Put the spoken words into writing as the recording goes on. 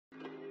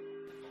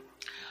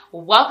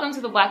Welcome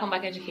to the Black on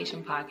Black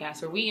Education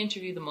Podcast, where we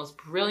interview the most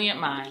brilliant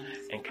minds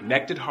and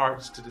connected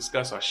hearts to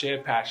discuss our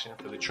shared passion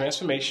for the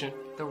transformation,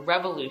 the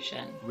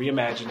revolution,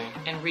 reimagining,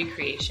 and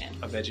recreation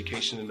of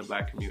education in the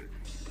Black community.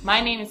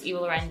 My name is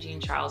Eva Loren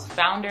Jean Charles,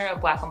 founder of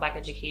Black on Black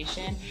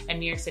Education and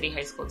New York City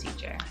high school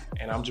teacher.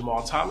 And I'm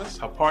Jamal Thomas,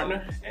 her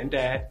partner and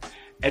dad,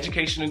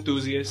 education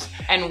enthusiast.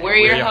 And we're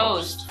your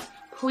hosts.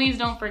 Please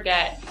don't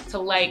forget to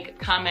like,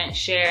 comment,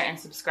 share, and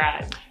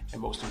subscribe.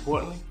 And most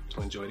importantly,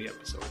 to enjoy the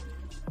episode.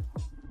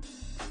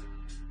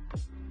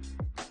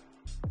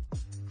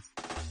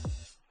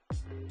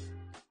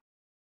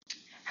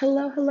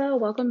 Hello.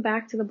 Welcome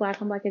back to the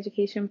Black on Black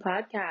Education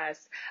Podcast.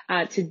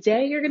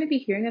 Today, you're going to be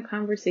hearing a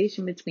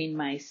conversation between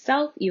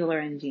myself, Eva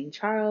Loren Jean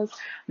Charles,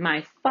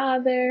 my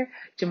father,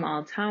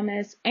 Jamal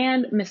Thomas,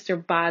 and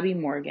Mr. Bobby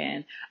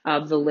Morgan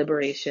of the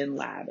Liberation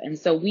Lab. And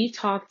so we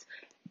talked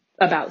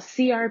about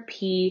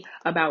CRP,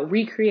 about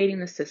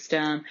recreating the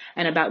system,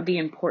 and about the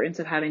importance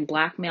of having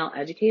Black male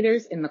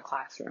educators in the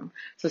classroom.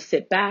 So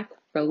sit back,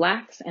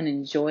 relax, and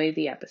enjoy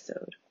the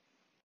episode.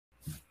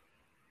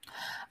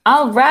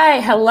 All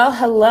right.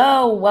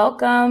 Hello.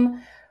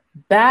 Welcome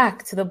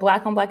back to the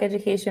Black on Black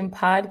Education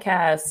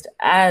Podcast.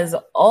 As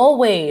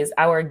always,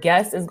 our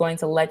guest is going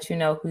to let you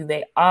know who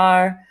they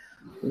are,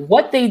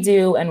 what they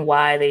do, and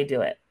why they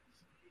do it.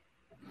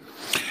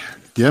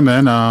 Yeah,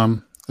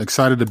 man.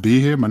 Excited to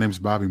be here. My name is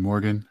Bobby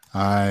Morgan.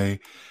 I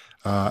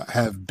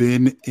have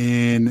been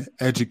in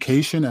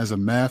education as a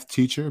math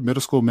teacher,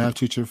 middle school math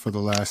teacher for the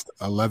last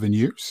 11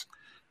 years.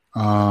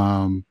 It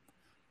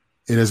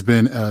has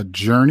been a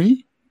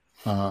journey.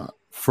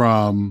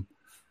 From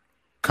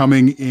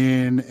coming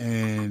in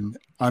and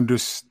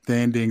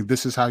understanding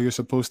this is how you're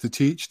supposed to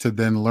teach, to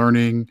then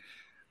learning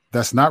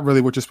that's not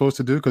really what you're supposed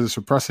to do because it's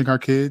repressing our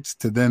kids,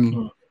 to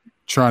then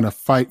trying to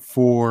fight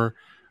for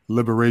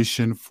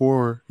liberation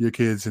for your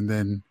kids and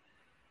then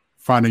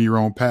finding your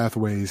own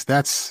pathways.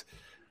 That's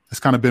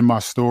kind of been my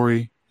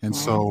story. And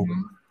so,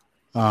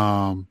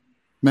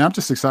 man, I'm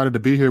just excited to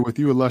be here with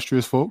you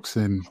illustrious folks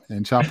and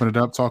chopping it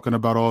up, talking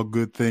about all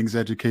good things,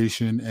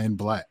 education and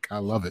Black. I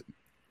love it.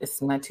 It's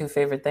my two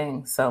favorite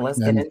things. So let's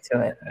get into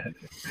it.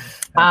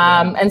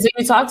 And so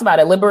you talked about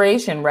it,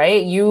 liberation,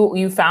 right?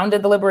 You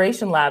founded the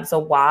Liberation Lab. So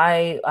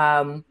why,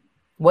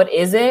 what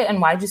is it and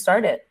why'd you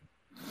start it?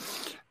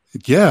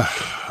 Yeah.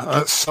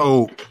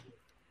 So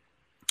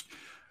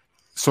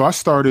I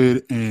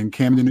started in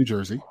Camden, New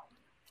Jersey.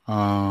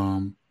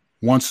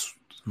 Once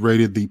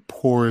rated the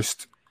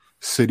poorest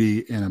city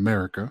in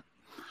America.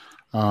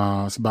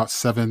 It's about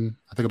 7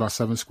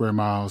 square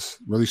miles,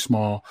 really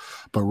small,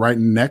 but right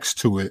next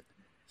to it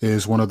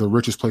is one of the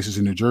richest places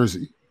in New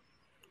Jersey,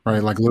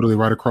 right? Like literally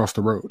right across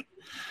the road.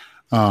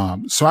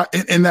 So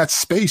in that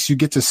space, you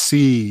get to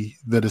see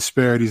the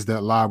disparities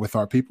that lie with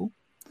our people.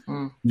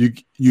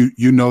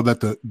 You know that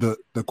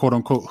the quote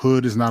unquote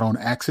hood is not on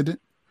accident.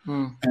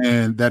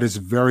 And that is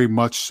very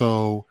much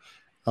so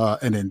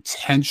an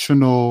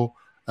intentional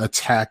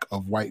attack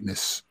of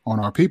whiteness on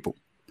our people.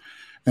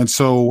 And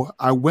so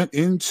I went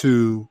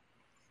into,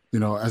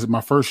 as my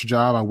first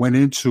job, I went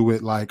into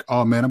it like,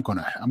 oh man, I'm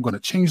gonna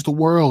change the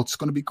world. It's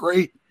gonna be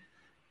great.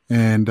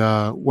 And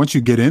once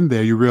you get in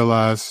there, you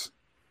realize,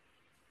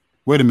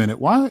 wait a minute,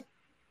 why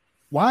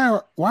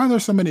are there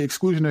so many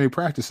exclusionary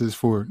practices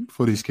for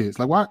these kids?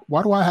 Like,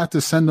 why do I have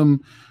to send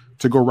them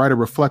to go write a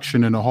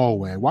reflection in the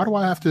hallway? Why do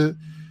I have to?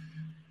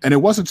 And it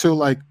wasn't until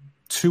like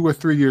 2 or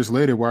 3 years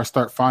later where I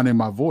start finding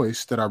my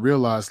voice that I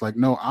realized, like,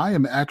 no, I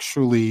am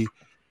actually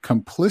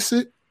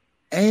complicit,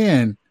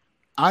 and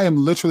I am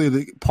literally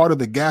the part of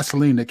the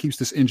gasoline that keeps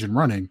this engine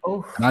running,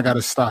 and I got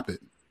to stop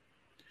it.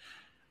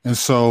 And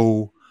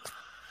so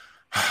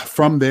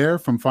from there,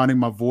 from finding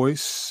my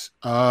voice,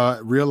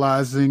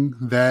 realizing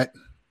that,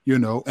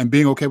 and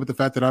being okay with the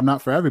fact that I'm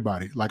not for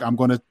everybody. Like I'm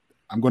going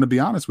to be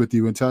honest with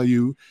you and tell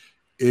you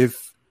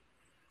if,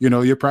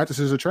 your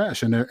practices are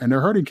trash and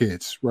they're hurting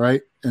kids.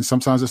 Right. And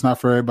sometimes it's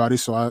not for everybody.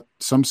 So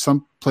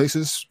some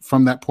places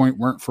from that point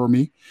weren't for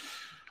me.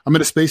 I'm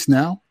in a space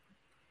now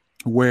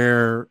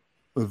where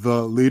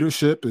the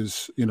leadership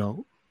is,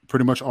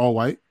 pretty much all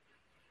white.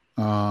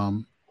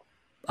 I'm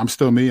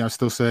still me. I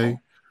still say,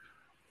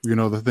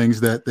 the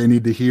things that they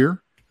need to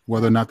hear,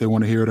 whether or not they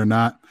want to hear it or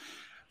not.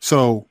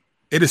 So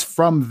it is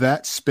from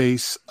that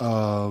space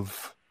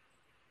of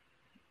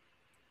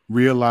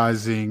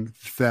realizing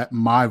that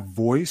my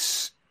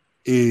voice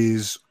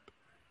is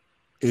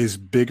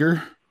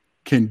bigger,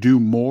 can do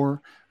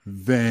more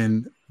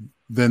than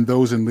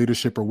those in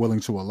leadership are willing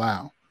to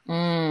allow.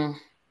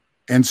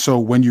 And so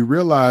when you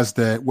realize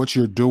that what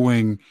you're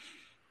doing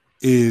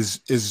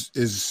has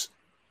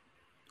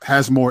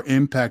more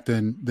impact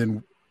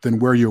than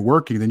where you're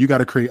working, then you got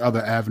to create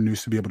other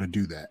avenues to be able to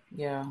do that.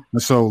 Yeah.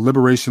 And so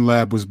Liberation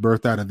Lab was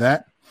birthed out of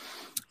that.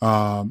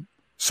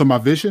 So my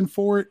vision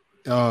for it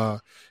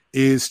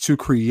is to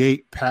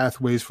create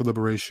pathways for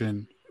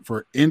liberation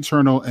for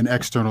internal and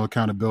external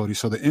accountability.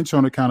 So the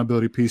internal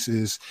accountability piece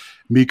is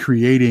me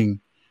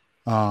creating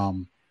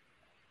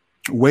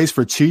ways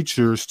for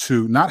teachers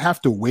to not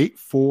have to wait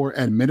for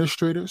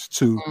administrators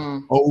to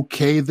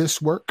okay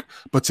this work,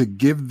 but to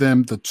give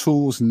them the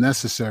tools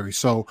necessary.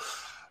 So,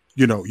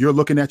 you're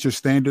looking at your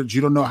standards.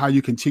 You don't know how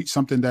you can teach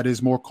something that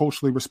is more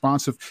culturally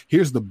responsive.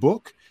 Here's the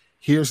book.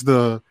 Here's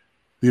the,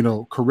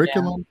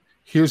 curriculum. Yeah.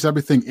 Here's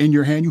everything in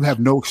your hand. You have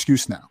no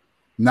excuse now.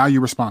 Now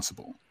you're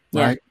responsible,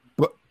 right?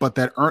 But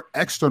that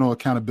external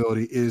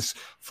accountability is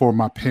for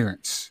my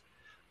parents.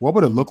 What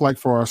would it look like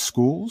for our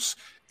schools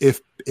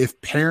if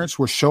parents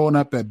were showing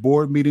up at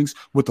board meetings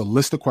with a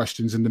list of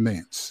questions and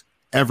demands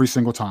every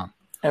single time?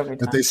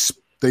 That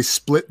they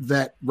split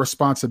that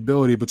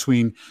responsibility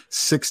between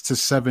 6 to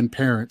 7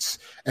 parents,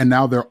 and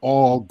now they're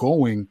all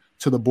going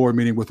to the board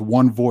meeting with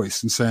one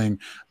voice and saying,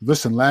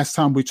 listen, last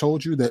time we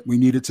told you that we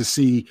needed to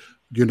see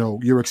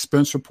your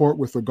expense report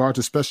with regard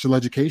to special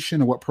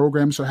education and what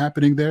programs are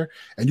happening there.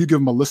 And you give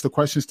them a list of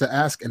questions to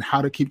ask and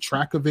how to keep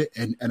track of it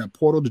and a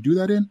portal to do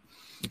that in.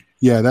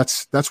 Yeah,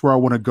 that's where I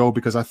want to go,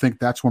 because I think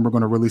that's when we're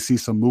going to really see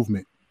some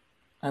movement.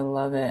 I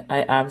love it.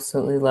 I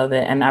absolutely love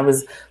it. And I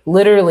was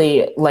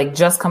literally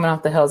just coming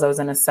off the hills. I was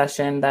in a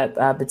session that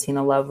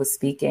Bettina Love was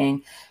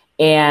speaking,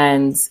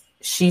 and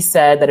she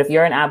said that if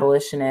you're an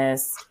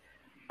abolitionist,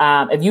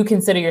 if you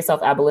consider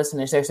yourself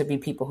abolitionist, there should be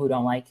people who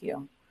don't like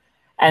you.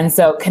 And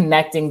so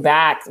connecting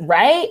back,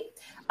 right?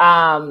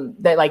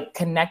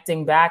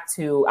 Connecting back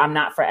to, I'm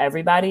not for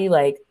everybody.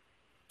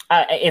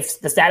 If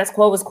the status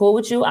quo was cool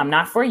with you, I'm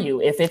not for you.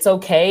 If it's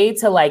okay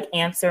to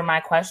answer my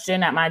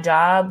question at my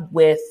job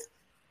with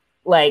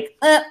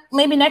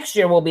maybe next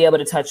year we'll be able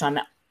to touch on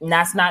that, and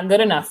that's not good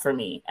enough for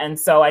me. And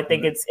so I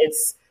think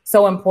it's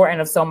so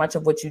important of so much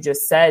of what you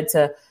just said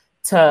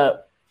to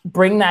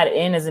bring that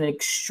in as an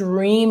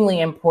extremely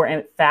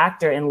important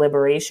factor in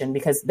liberation,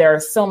 because there are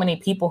so many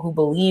people who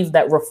believe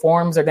that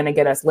reforms are going to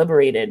get us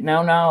liberated.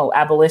 No,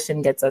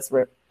 abolition gets us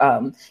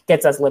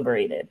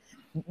liberated.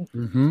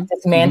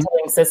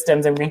 Dismantling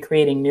systems and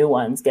recreating new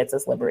ones gets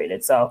us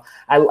liberated. So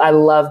I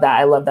love that.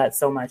 I love that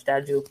so much.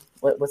 Dadu,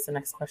 what's the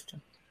next question?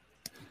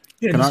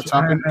 Yeah, can I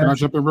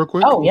jump in real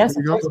quick? Oh, yes,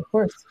 of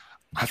course.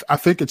 I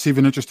think it's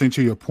even interesting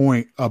to your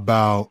point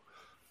about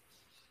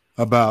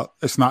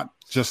it's not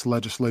just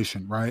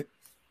legislation, right?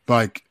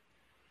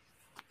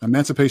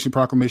 Emancipation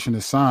Proclamation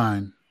is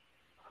signed,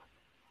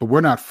 but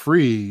we're not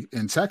free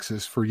in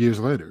Texas for years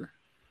later,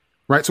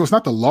 right? So it's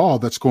not the law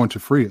that's going to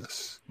free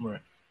us,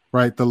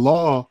 right? The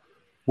law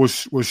will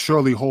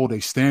surely hold a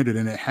standard,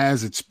 and it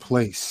has its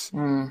place,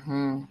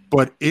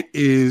 but it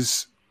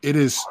is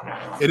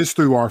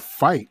through our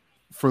fight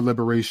for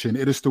liberation.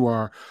 It is through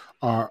our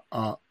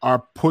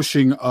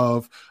pushing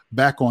of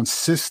back on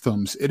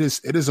systems. It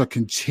is a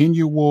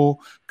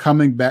continual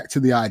coming back to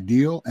the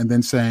ideal and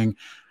then saying,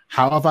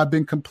 how have I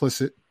been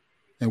complicit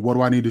and what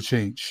do I need to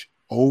change,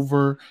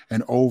 over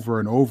and over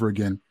and over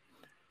again?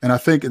 And I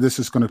think this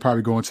is going to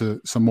probably go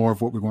into some more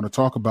of what we're going to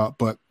talk about,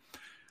 but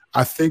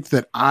I think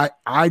that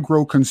I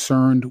grow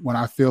concerned when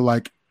I feel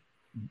like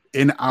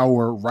in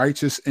our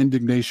righteous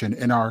indignation,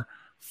 in our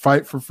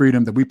fight for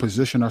freedom, that we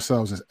position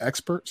ourselves as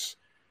experts,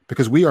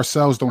 because we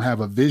ourselves don't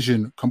have a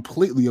vision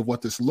completely of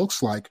what this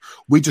looks like.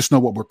 We just know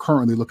what we're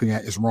currently looking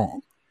at is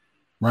wrong,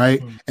 right?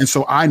 And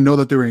so I know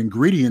that there are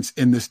ingredients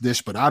in this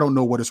dish, but I don't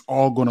know what it's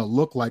all going to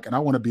look like. And I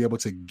want to be able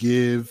to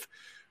give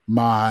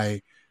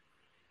my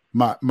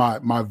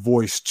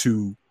voice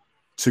to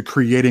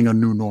creating a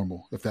new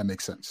normal, if that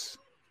makes sense.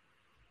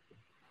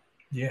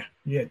 Yeah,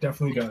 it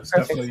definitely does.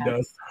 Definitely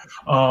does.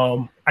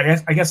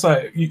 I guess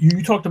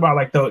you talked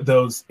about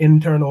those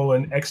internal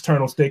and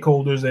external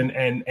stakeholders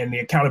and the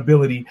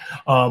accountability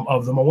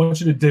of them. I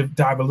want you to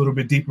dive a little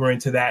bit deeper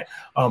into that,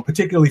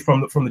 particularly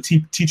from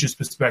the teacher's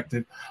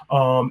perspective,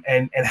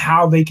 and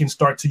how they can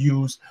start to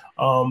use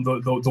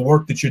the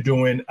work that you're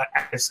doing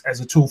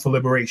as a tool for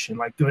liberation.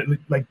 Like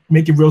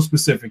make it real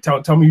specific.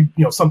 Tell me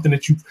something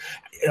that you've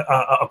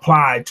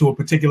applied to a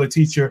particular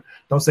teacher.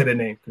 Don't say their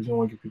name because you don't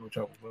want to get people in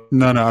trouble.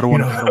 No, I don't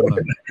want to.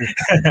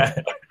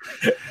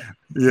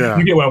 Yeah,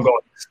 you get where I'm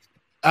going.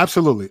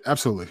 Absolutely.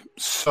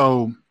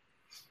 So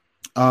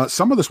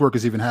some of this work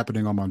is even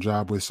happening on my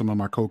job with some of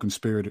my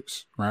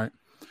co-conspirators, right?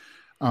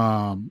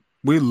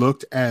 We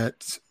looked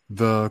at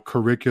the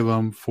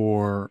curriculum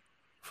for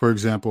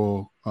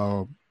example,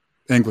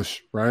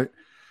 English, right?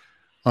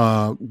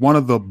 One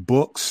of the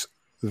books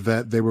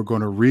that they were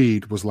going to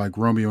read was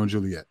Romeo and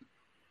Juliet,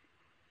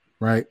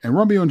 right? And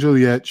Romeo and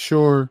Juliet,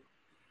 sure,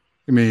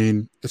 I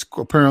mean, it's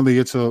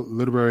a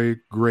literary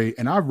great,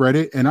 and I've read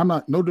it, and I'm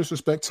not, no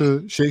disrespect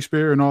to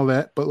Shakespeare and all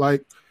that,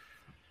 but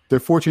they're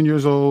 14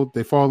 years old,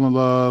 they fall in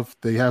love,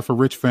 they have a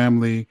rich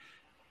family,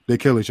 they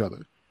kill each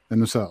other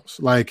and themselves.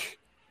 I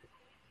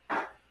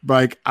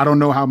don't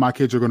know how my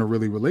kids are going to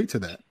really relate to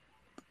that.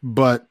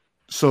 But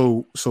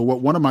so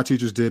what one of my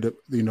teachers did,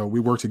 we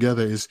worked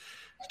together, is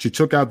she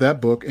took out that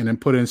book and then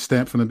put in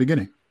Stamp from the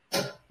beginning.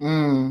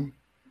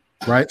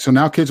 Right. So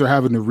now kids are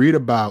having to read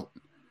about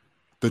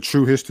the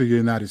true history of the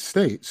United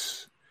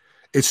States.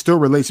 It still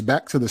relates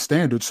back to the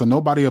standards. So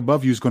nobody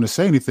above you is going to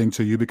say anything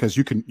to you because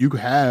you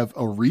have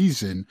a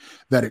reason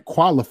that it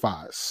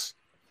qualifies.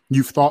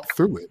 You've thought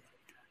through it.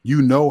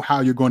 you know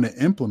how you're going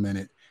to implement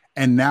it.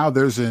 And now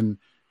there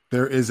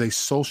is a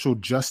social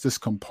justice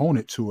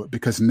component to it,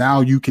 because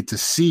now you get to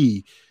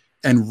see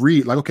and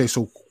read, like, okay,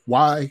 so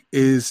why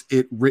is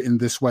it written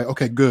this way?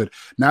 Okay, good.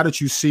 Now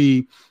that you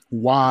see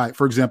why,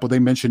 for example, they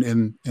mentioned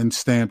in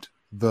Stamped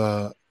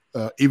the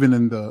even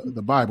in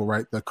the Bible,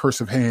 right, the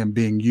curse of Ham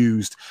being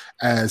used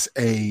as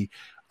a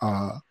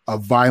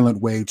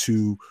violent way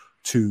to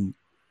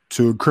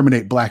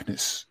incriminate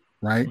blackness,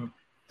 right?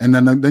 Mm-hmm.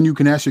 And then you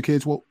can ask your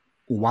kids, well,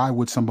 why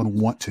would someone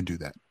want to do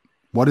that?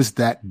 What does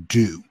that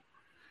do?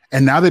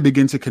 And now they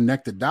begin to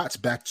connect the dots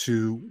back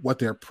to what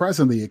they're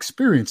presently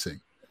experiencing,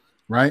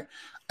 right?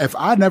 If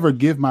I never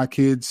give my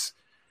kids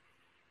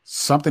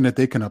something that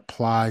they can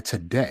apply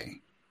today,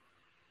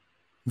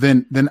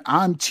 then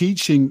I'm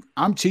teaching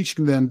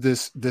them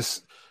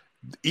this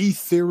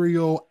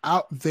ethereal,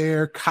 out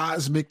there,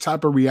 cosmic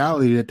type of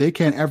reality that they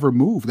can't ever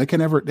move. They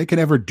can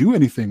ever do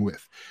anything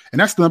with. And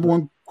that's the number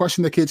one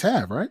question that kids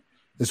have, right?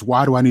 Is,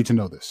 why do I need to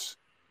know this?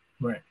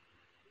 Right.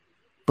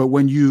 But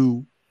when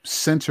you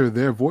center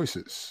their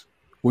voices,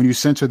 when you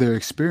center their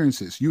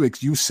experiences,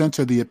 you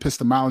center the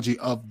epistemology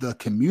of the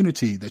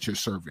community that you're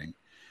serving.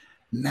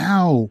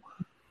 Now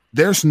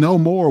there's no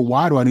more,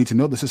 why do I need to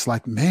know this? It's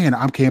like, man,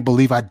 I can't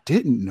believe I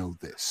didn't know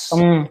this.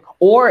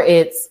 Or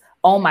it's,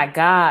 oh my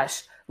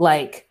gosh,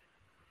 like,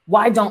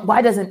 why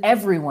doesn't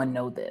everyone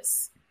know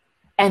this?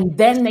 And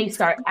then they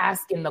start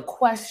asking the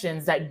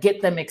questions that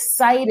get them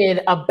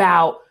excited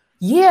about,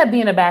 yeah,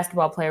 being a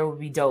basketball player would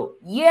be dope.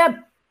 Yeah,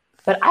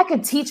 but I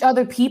could teach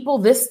other people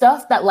this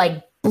stuff that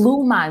like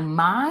blew my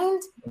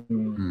mind.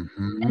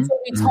 Mm-hmm. And so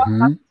we talk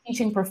about the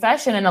teaching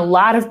profession, and a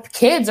lot of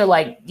kids are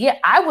like, yeah,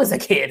 I was a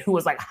kid who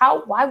was like,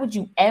 why would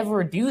you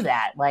ever do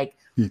that? Like,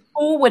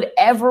 who would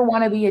ever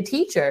want to be a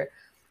teacher?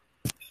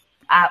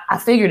 I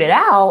figured it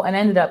out and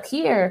ended up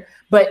here.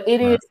 But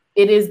it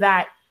is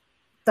that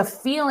the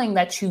feeling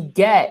that you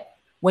get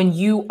when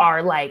you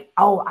are like,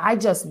 oh, I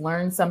just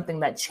learned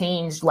something that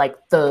changed like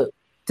the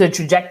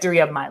trajectory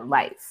of my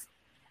life.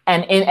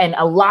 And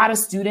a lot of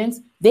students,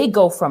 they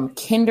go from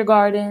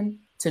kindergarten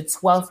to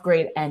 12th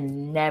grade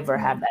and never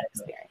have that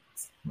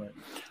experience. Right.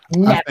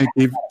 Never have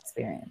that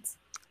experience.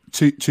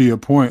 To your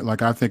point,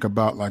 like, I think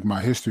about like my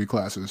history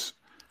classes.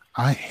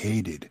 I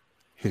hated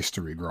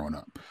history growing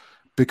up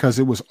because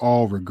it was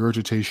all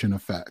regurgitation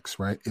of facts,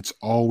 right? It's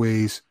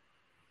always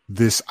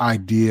this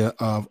idea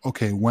of,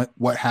 okay,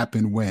 what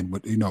happened when?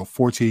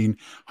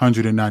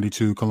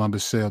 1492,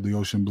 Columbus sailed the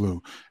ocean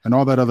blue and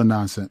all that other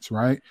nonsense,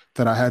 right?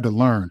 That I had to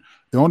learn.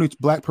 The only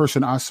black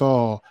person I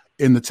saw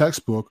in the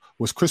textbook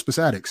was Crispus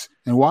Attucks.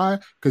 And why?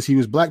 Because he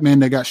was a black man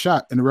that got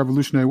shot in the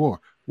Revolutionary War.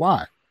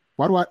 Why?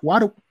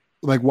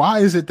 Why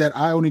is it that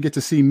I only get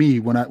to see me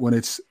when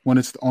it's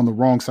on the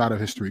wrong side of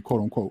history,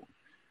 quote unquote,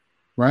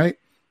 right?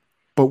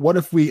 But what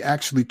if we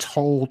actually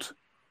told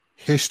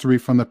history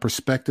from the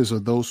perspectives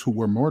of those who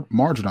were more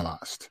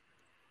marginalized?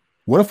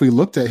 What if we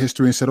looked at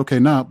history and said, okay,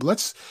 now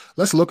let's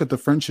look at the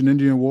French and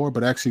Indian War,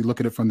 but actually look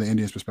at it from the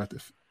Indians'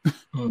 perspective.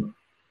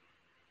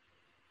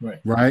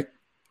 Right.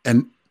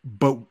 And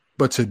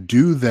but to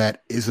do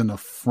that is an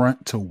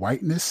affront to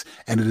whiteness,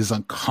 and it is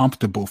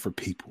uncomfortable for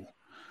people.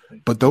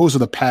 But those are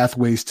the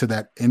pathways to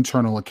that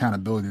internal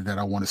accountability that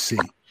I want to see.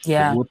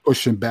 Yeah. We're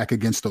pushing back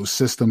against those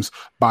systems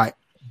by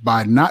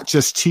not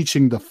just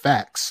teaching the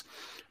facts,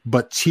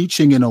 but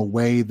teaching in a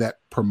way that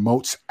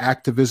promotes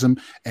activism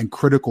and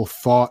critical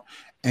thought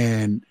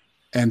and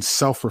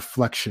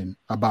self-reflection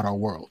about our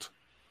world.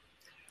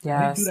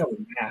 Yeah, do that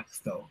with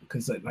math though,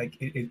 because like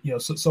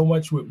so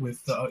much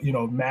with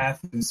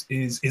math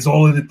is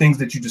all of the things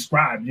that you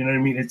described. You know what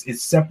I mean?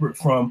 It's separate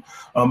from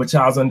a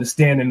child's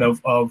understanding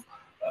of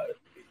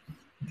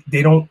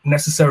they don't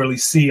necessarily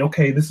see,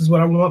 okay, this is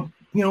what I want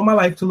my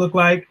life to look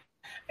like,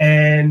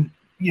 and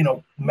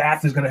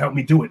math is going to help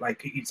me do it.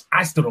 Like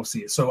I still don't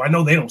see it, so I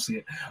know they don't see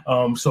it.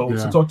 So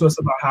talk to us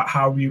about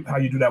how you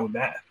do that with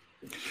math.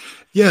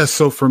 Yeah,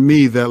 so for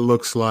me, that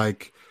looks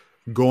like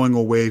going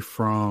away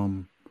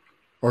from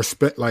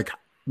like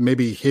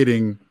maybe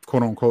hitting,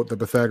 quote unquote, the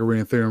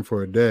Pythagorean theorem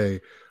for a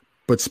day,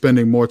 but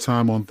spending more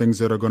time on things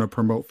that are going to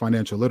promote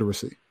financial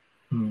literacy.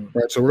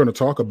 Right. So we're going to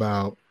talk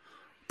about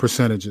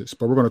percentages,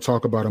 but we're going to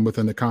talk about them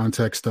within the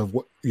context of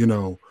what,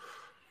 you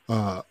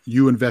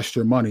invest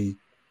your money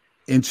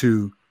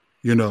into,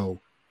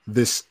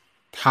 this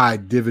high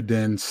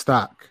dividend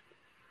stock.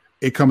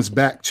 It comes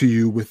back to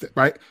you with it,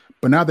 right?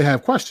 But now they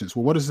have questions.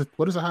 Well, what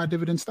is a high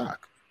dividend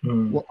stock?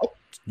 Well,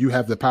 you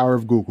have the power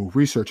of Google.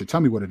 Research it.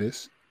 Tell me what it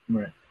is.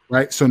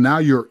 Right. So now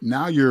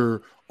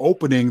you're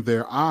opening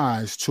their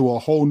eyes to a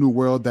whole new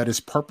world that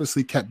is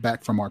purposely kept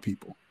back from our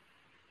people.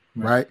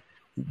 Right.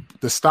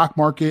 The stock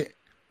market,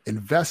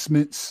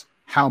 investments,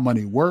 how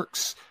money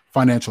works,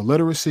 financial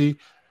literacy,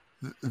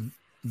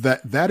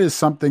 that is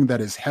something that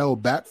is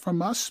held back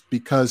from us,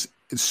 because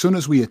as soon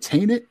as we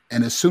attain it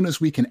and as soon as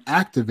we can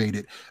activate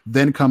it,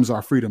 then comes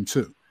our freedom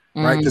too.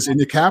 Right. Because in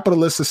the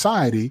capitalist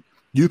society,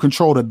 You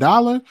control the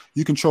dollar,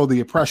 you control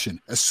the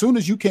oppression. As soon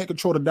as you can't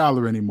control the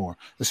dollar anymore,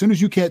 as soon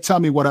as you can't tell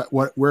me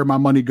where my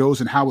money goes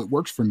and how it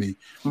works for me,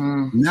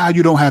 now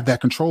you don't have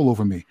that control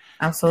over me.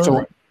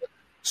 Absolutely.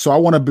 So I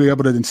want to be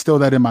able to instill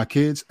that in my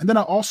kids. And then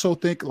I also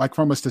think, like,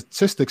 from a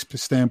statistics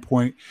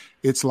standpoint,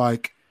 it's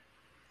like,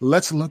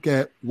 let's look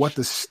at what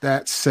the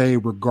stats say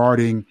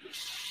regarding,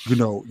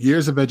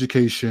 years of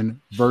education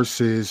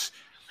versus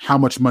how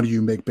much money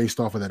you make based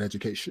off of that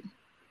education,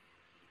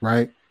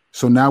 right?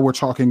 So now we're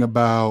talking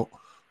about,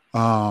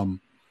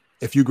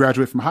 if you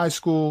graduate from high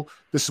school,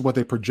 this is what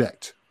they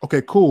project.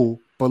 Okay, cool.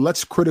 But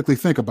let's critically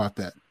think about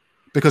that.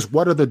 Because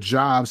what are the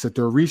jobs that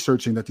they're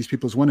researching that these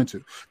people went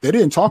into? They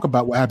didn't talk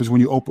about what happens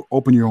when you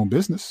open your own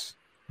business.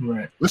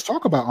 Right. Let's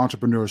talk about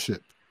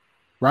entrepreneurship,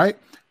 right?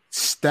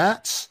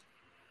 Stats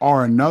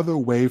are another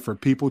way for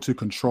people to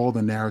control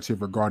the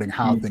narrative regarding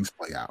how things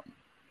play out,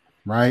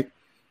 right?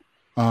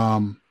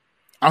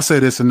 I'll say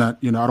this and that,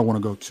 I don't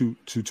want to go too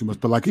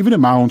much, but like even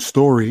in my own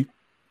story,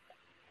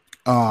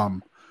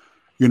 growing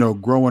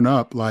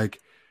up, like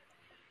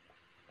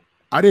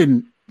I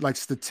didn't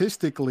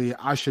statistically,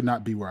 I should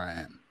not be where I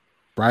am,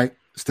 right?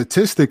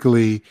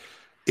 Statistically,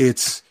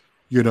 it's,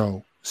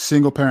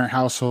 single parent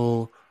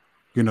household,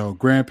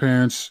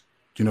 grandparents,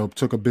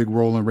 took a big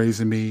role in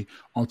raising me.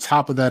 On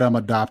top of that, I'm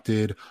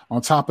adopted.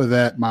 On top of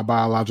that, my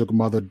biological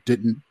mother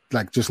didn't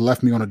just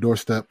left me on a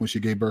doorstep when she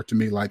gave birth to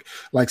me. Like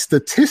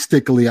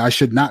statistically, I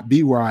should not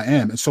be where I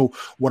am. And so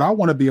what I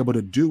want to be able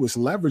to do is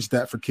leverage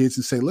that for kids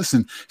and say,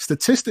 listen,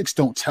 statistics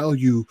don't tell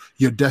you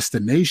your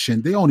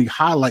destination. They only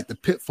highlight the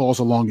pitfalls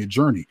along your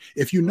journey.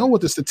 If you know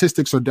what the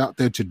statistics are out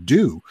there to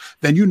do,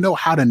 then you know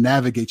how to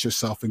navigate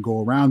yourself and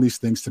go around these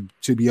things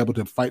to be able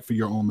to fight for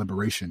your own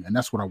liberation. And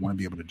that's what I want to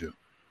be able to do.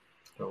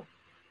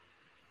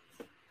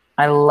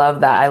 I love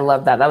that.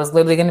 That was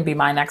literally going to be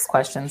my next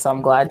question. So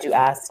I'm glad you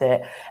asked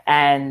it.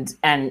 And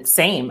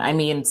same. I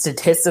mean,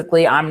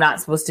 statistically, I'm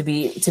not supposed to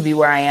be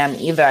where I am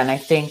either. And I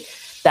think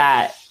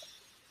that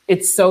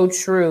it's so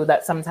true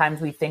that sometimes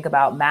we think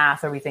about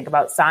math or we think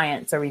about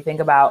science or we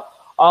think about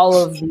all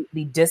of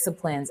the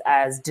disciplines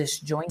as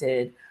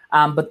disjointed.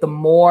 But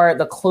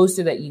the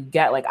closer that you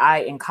get, like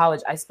in college,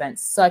 I spent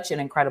such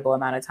an incredible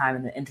amount of time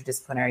in the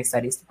interdisciplinary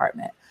studies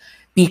department,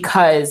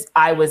 because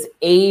I was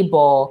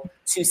able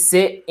to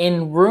sit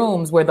in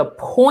rooms where the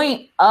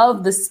point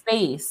of the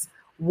space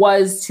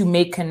was to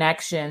make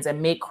connections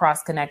and make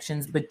cross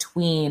connections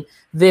between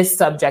this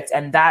subject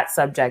and that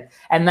subject.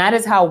 And that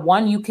is how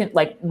you can,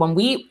 like, when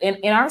we,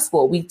 in our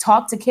school, we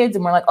talk to kids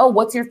and we're like, oh,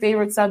 what's your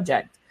favorite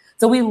subject?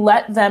 So we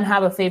let them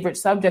have a favorite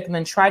subject and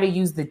then try to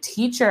use the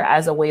teacher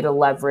as a way to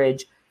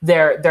leverage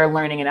their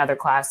learning in other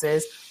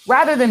classes,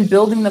 rather than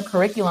building the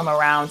curriculum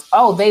around,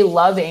 oh, they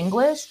love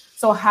English.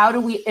 So how do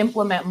we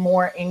implement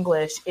more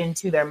English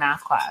into their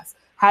math class?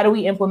 How do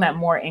we implement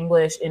more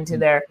English into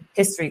their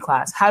history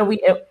class? How do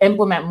we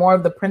implement more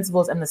of the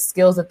principles and the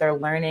skills that they're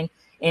learning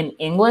in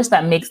English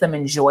that makes them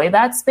enjoy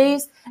that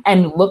space,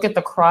 and look at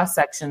the cross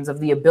sections of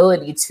the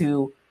ability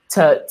to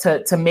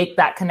make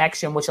that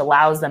connection, which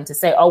allows them to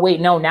say, oh, wait,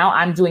 no, now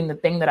I'm doing the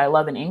thing that I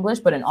love in English,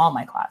 but in all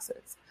my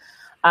classes.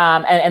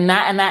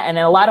 And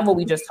a lot of what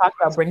we just talked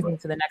about brings me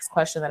to the next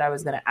question that I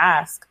was going to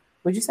ask.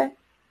 What'd you say?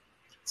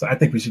 So I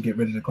think we should get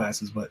rid of the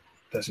classes, but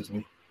that's just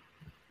me.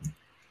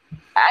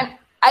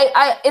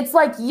 It's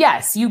like,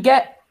 yes,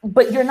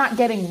 but you're not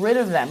getting rid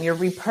of them. You're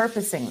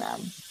repurposing them.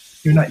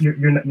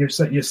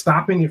 You're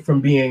stopping it from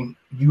being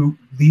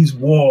these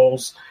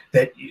walls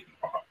that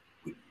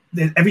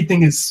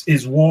everything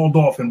is walled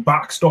off and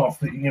boxed off.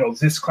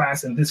 This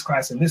class and this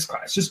class and this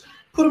class. Just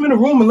put them in a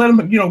room and let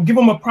them, give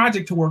them a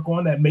project to work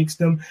on that makes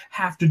them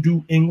have to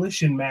do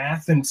English and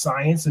math and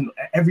science and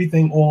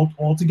everything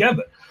all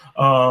together.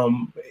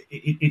 I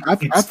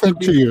think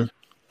to you,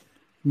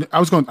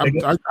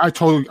 I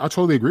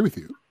totally agree with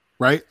you.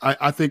 Right.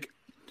 I think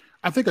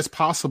it's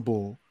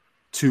possible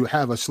to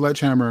have a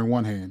sledgehammer in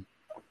one hand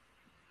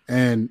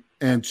and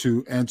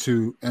to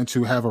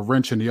have a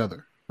wrench in the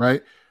other.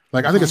 Right.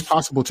 Like, I think it's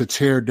possible to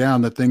tear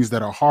down the things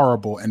that are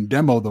horrible and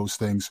demo those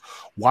things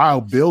while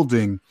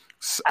building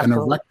and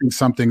erecting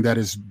something that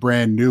is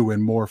brand new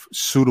and more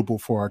suitable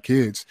for our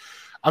kids.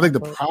 I think the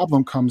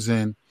problem comes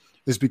in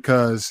is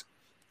because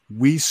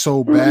we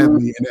so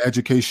badly in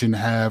education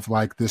have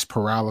like this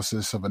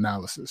paralysis of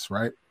analysis,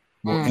 right?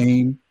 We'll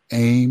aim.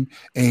 And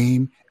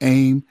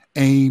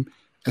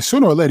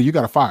sooner or later, you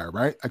got to fire,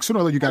 right? Like, sooner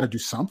or later, you got to do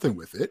something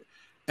with it.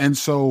 And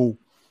so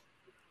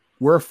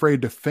we're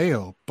afraid to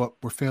fail, but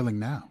we're failing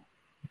now.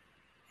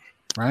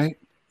 Right?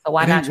 So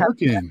why not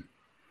working?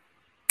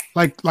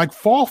 Like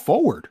fall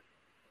forward,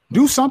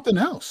 do something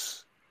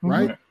else,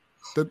 right?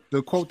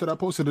 The quote that I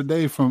posted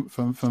today from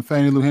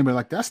Fannie Lou Hamer,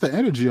 like, that's the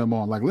energy I'm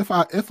on. Like,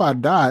 if I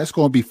die, it's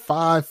going to be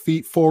 5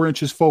 feet 4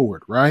 inches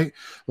forward, right?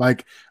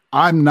 Like,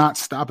 I'm not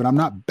stopping. I'm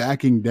not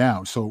backing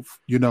down. So,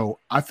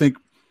 I think,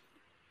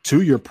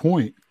 to your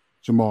point,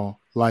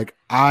 Jamal, like,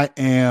 I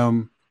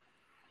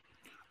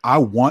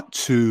want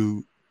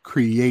to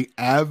create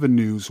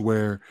avenues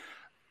where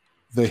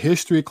the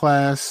history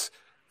class,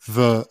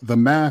 the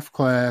math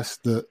class,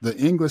 the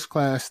English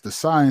class, the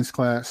science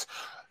class,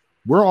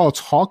 we're all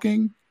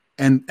talking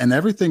and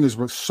everything is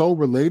so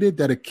related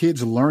that a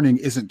kid's learning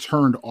isn't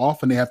turned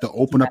off and they have to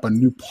open up a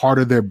new part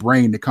of their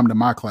brain to come to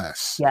my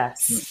class.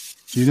 Yes.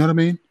 Do you know what I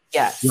mean?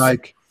 Yes.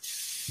 Like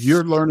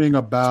you're learning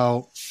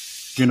about,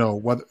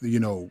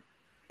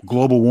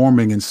 global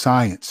warming in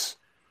science.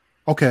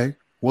 Okay.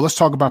 Well, let's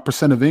talk about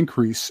percent of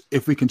increase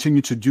if we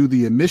continue to do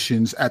the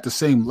emissions at the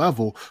same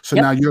level. So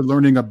now you're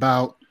learning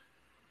about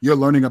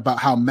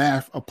how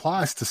math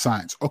applies to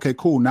science. Okay,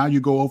 cool. Now you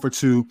go over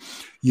to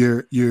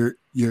your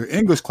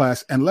English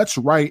class and let's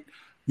write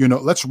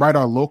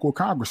our local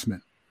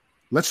congressman.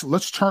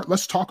 Let's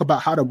talk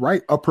about how to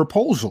write a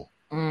proposal.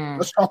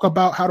 Let's talk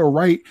about how to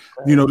write,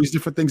 these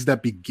different things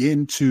that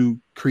begin to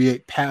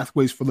create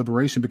pathways for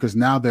liberation, because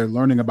now they're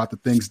learning about the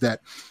things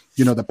that,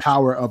 the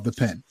power of the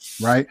pen,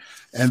 right?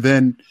 And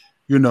then,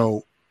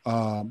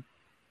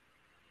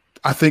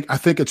 I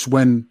think it's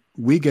when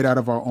we get out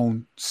of our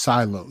own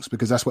silos,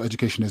 because that's what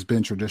education has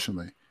been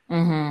traditionally.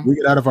 Mm-hmm. We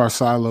get out of our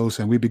silos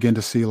and we begin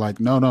to see like,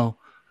 no,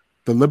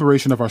 the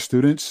liberation of our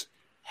students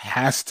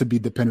has to be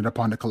dependent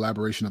upon the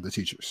collaboration of the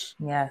teachers.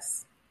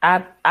 Yes.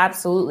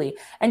 Absolutely.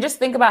 And just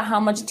think about how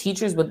much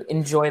teachers would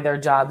enjoy their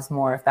jobs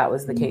more if that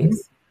was the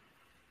case.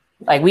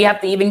 Like we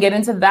have to even get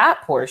into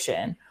that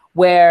portion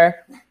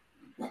where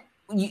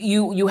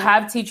you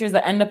have teachers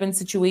that end up in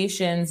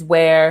situations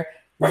where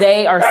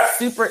they are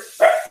super.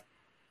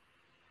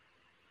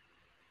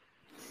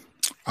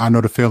 I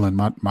know the feeling.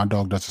 My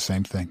dog does the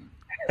same thing.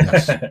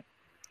 Yes.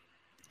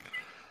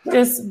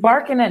 Just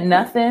barking at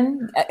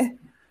nothing.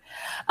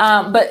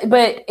 But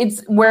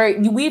it's where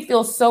we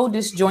feel so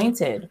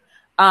disjointed.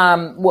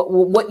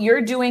 What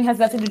you're doing has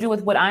nothing to do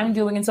with what I'm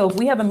doing. And so if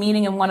we have a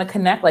meeting and want to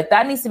connect, like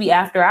that needs to be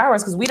after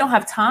hours, because we don't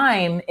have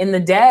time in the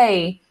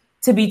day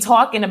to be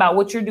talking about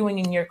what you're doing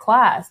in your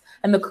class.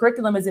 And the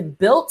curriculum isn't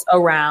built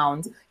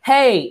around,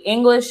 hey,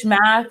 English,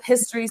 math,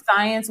 history,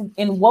 science.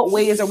 In what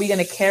ways are we going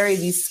to carry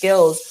these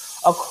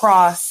skills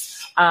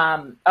across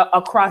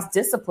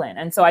discipline?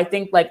 And so I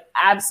think like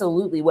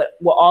absolutely what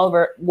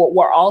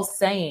we're all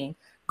saying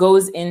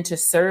goes into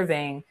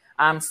serving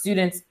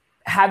students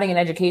having an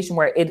education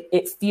where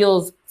it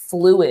feels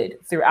fluid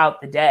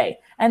throughout the day.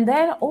 And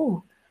then,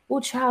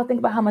 child, think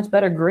about how much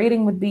better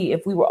grading would be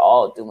if we were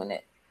all doing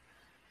it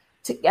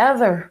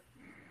together.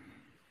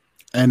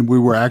 And we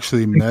were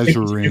actually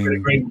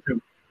measuring.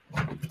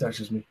 That's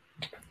just me.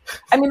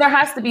 I mean, there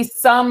has to be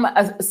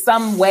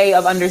some way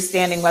of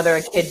understanding whether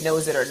a kid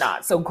knows it or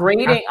not. So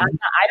grading,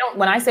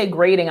 when I say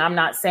grading, I'm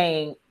not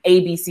saying A,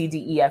 B, C,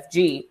 D, E, F,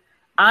 G.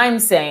 I'm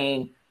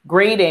saying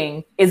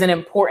grading is an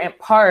important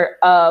part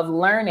of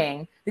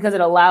learning because it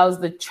allows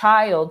the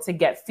child to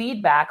get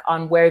feedback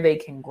on where they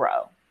can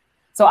grow.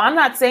 So I'm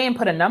not saying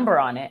put a number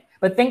on it,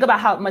 but think about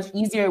how much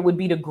easier it would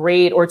be to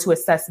grade or to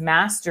assess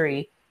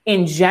mastery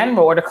in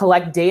general, or to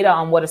collect data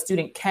on what a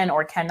student can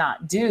or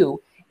cannot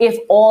do if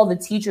all the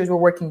teachers were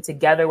working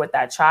together with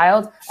that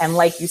child. And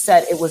like you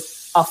said, it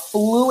was a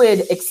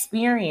fluid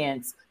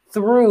experience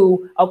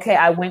through, okay,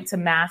 I went to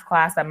math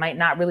class that might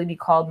not really be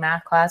called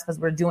math class because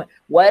we're doing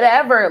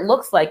whatever it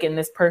looks like in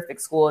this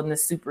perfect school, in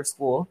this super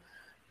school,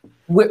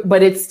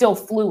 but it's still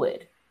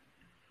fluid.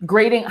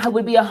 Grading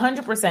would be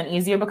 100%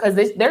 easier because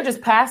we're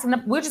just passing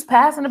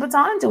the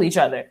baton to each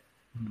other.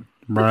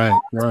 Right.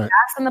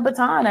 Passing the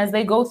baton as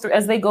they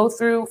go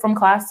through from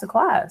class to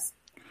class.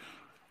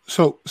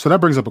 So that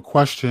brings up a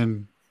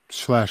question /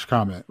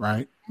 comment,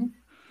 right? Mm-hmm.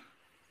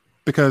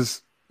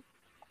 Because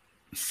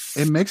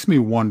it makes me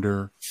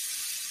wonder,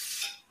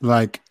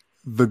 like,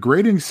 the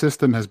grading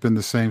system has been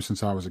the same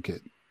since I was a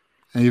kid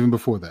and even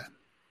before that,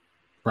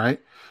 right?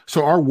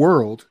 So our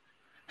world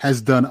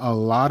has done a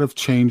lot of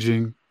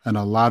changing and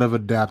a lot of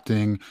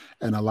adapting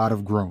and a lot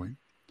of growing,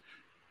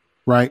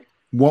 right?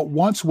 What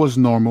once was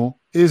normal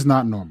is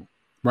not normal,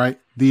 right?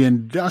 The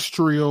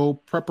industrial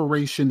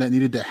preparation that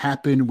needed to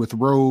happen with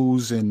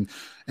rows and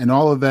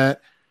all of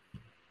that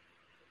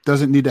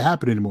doesn't need to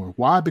happen anymore.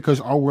 Why? Because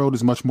our world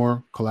is much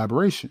more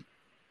collaboration,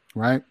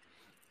 right?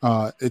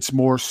 It's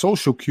more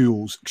social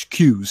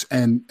cues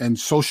and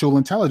social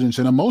intelligence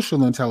and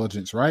emotional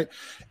intelligence, right?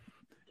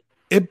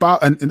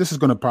 And this is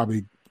going to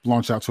probably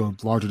launch out to a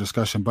larger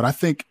discussion, but I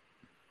think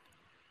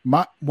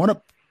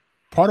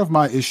part of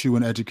my issue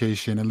in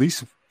education, at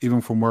least even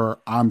from where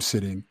I'm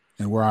sitting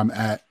and where I'm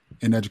at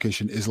in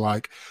education, is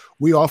like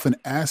we often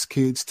ask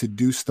kids to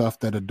do stuff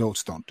that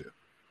adults don't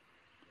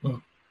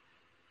do,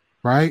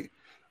 right?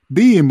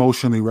 Be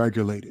emotionally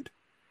regulated,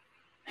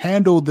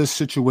 handle this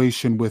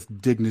situation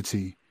with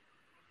dignity,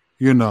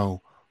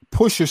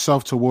 push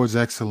yourself towards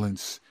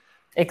excellence.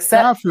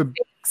 Accept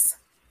mistakes.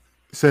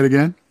 Say it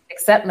again.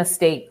 Accept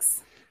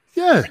mistakes.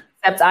 Yeah.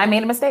 Except I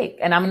made a mistake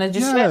and I'm going to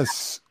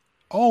just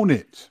own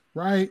it,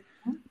 right?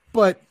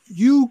 But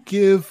you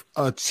give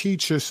a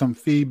teacher some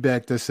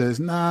feedback that says,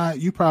 nah,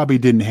 you probably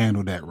didn't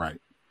handle that right.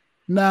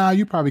 Nah,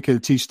 you probably could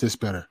have taught this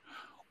better.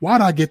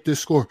 Why'd I get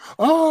this score?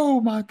 Oh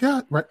my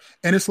God. Right.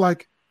 And it's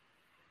like,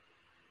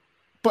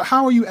 but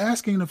how are you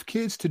asking of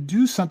kids to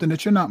do something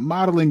that you're not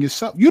modeling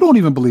yourself? You don't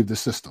even believe the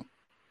system.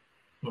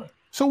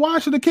 So why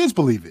should the kids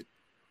believe it?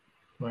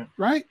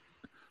 Right?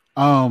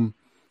 But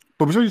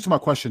returning to my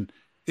question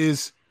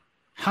is,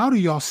 how do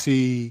y'all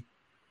see?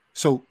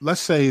 So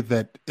let's say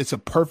that it's a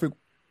perfect,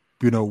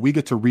 we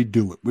get to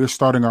redo it. We're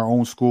starting our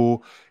own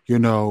school.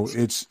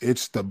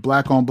 It's the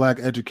black on black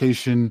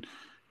education,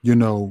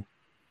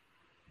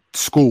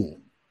 school,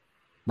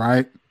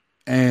 right?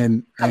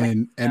 And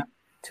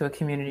to a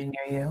community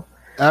near you.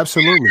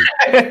 Absolutely.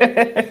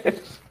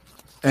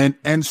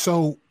 and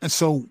so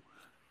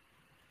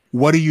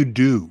what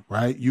do?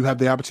 Right? You have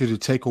the opportunity to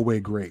take away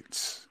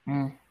grades.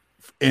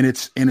 And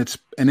in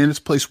its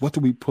place, what do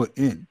we put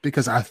in?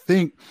 Because I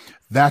think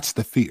that's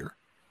the fear.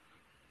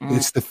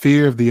 It's the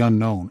fear of the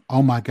unknown.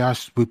 Oh my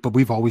gosh, but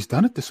we've always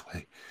done it this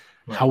way.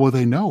 Right. How will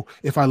they know?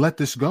 If I let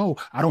this go,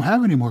 I don't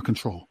have any more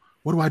control.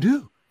 What do I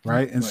do?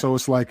 Right. And so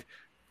it's like,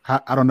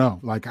 I don't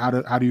know. Like, how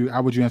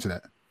would you answer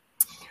that?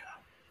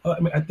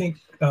 I think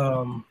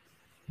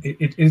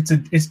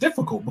it's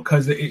difficult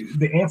because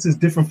the answer is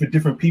different for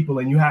different people,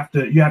 and you have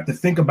to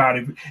think about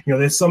it.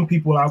 There's some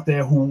people out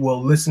there who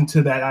will listen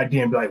to that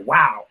idea and be like,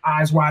 "Wow,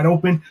 eyes wide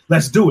open,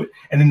 let's do it."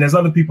 And then there's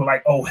other people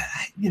like, "Oh,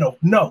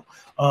 no."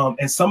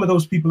 And some of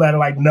those people that are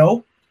like,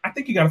 "No," I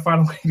think you got to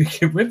find a way to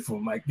get rid of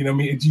them. Like,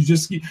 you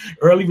just get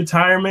early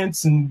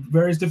retirements and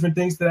various different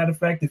things to that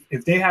effect.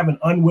 If they have an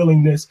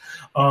unwillingness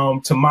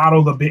to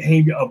model the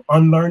behavior of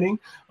unlearning,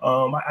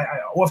 I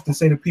often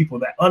say to people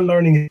that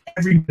unlearning is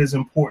every bit as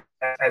important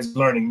as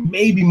learning,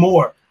 maybe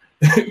more,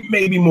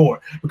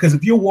 because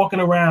if you're walking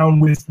around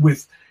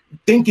with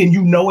thinking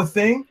you know a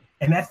thing,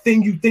 and that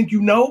thing you think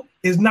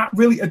is not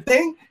really a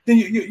thing, then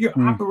you're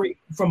operating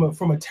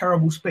from a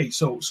terrible space.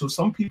 So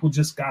some people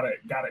just gotta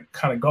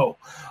kind of go.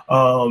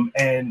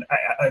 And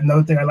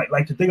another thing I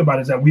like to think about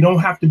is that we don't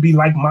have to be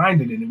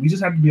like-minded in it. We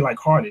just have to be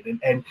like-hearted.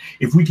 And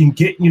if we can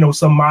get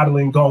some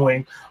modeling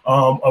going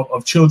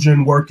of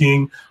children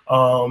working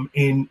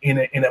in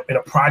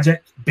a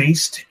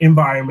project-based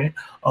environment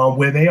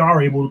where they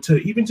are able to,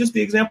 even just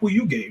the example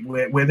you gave,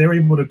 where they're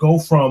able to go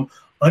from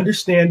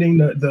understanding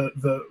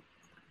the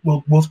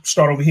Well, we'll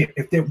start over here.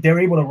 If they're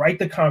able to write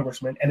the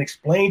congressman and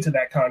explain to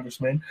that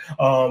congressman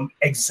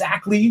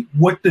exactly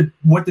what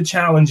the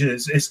challenge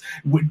is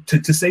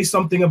to say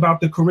something about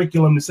the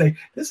curriculum, to say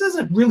this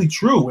isn't really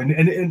true,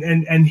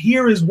 and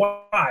here is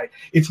why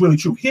it's really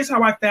true. Here's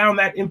how I found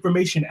that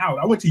information out.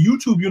 I went to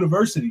YouTube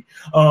University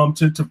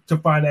to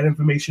find that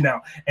information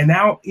out, and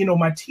now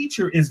my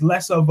teacher is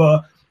less of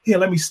a, here,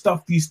 let me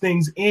stuff these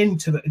things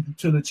into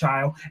the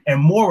child,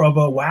 and more of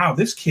a, wow,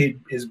 this kid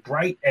is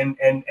bright, and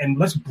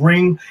let's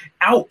bring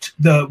out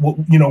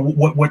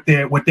what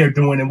they're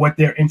doing and what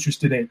they're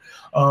interested in.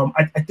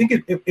 I think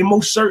it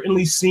most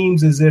certainly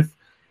seems as if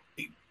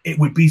it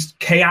would be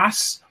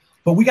chaos,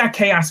 but we got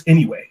chaos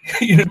anyway.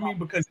 You know what I mean?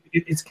 Because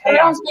it's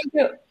chaos.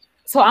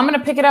 So I'm going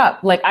to pick it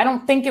up. Like, I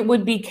don't think it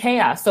would be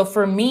chaos. So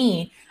for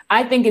me,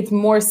 I think it's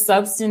more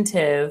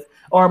substantive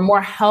or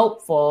more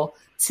helpful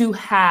to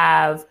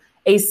have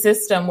a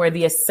system where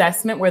the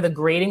assessment, where the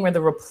grading, where the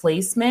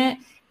replacement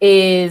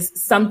is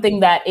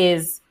something that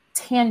is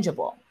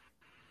tangible.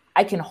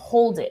 I can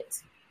hold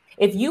it.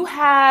 If you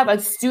have a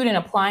student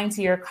applying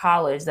to your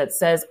college that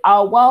says,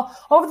 oh, well,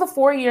 over the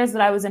 4 years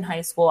that I was in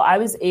high school, I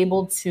was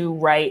able to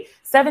write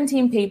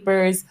 17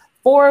 papers.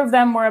 4 of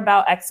them were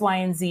about X, Y,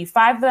 and Z.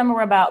 5 of them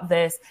were about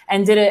this,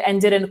 and did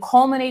a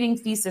culminating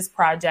thesis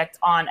project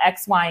on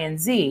X, Y, and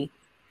Z.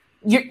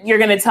 You're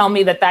going to tell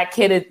me that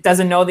kid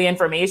doesn't know the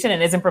information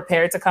and isn't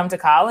prepared to come to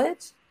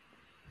college?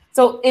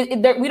 So they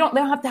don't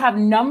have to have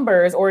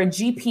numbers or a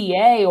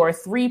GPA or a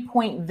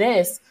 3-point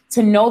this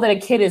to know that a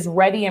kid is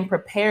ready and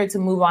prepared to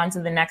move on to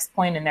the next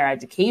point in their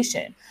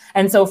education.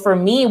 And so for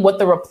me, what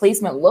the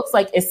replacement looks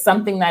like is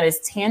something that is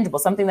tangible,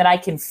 something that I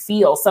can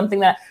feel, something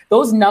that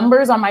those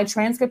numbers on my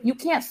transcript, you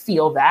can't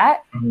feel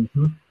that.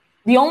 Mm-hmm.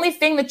 The only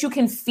thing that you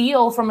can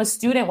feel from a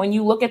student when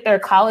you look at their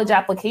college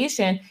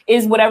application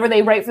is whatever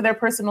they write for their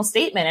personal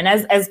statement. And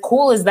as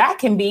cool as that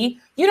can be,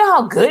 you know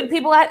how good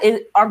people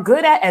are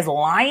good at as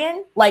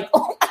lying? Like,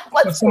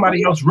 but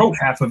somebody else wrote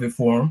half of it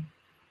for them.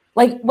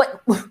 Like,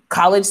 what?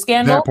 College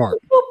scandal? That part.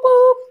 Boop,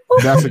 boop,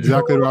 boop, that's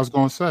exactly what I was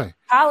going to say.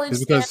 College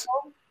it's because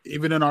scandal.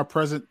 Even in our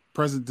present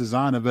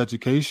design of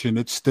education,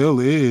 it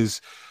still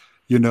is,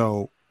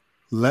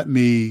 let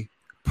me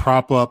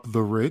prop up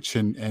the rich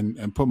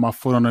and put my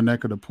foot on the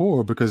neck of the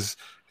poor, because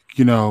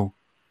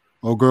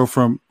old girl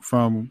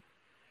from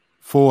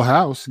Full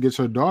House gets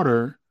her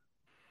daughter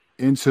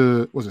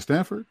into, was it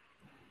Stanford?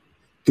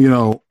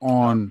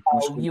 On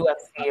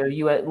USC or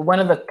US, one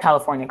of the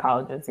California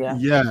colleges.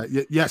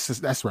 Yes,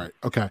 that's right.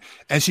 Okay,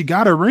 and she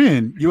got her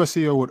in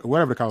USC or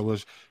whatever the college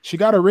was. She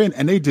got her in,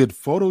 and they did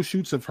photo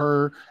shoots of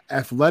her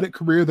athletic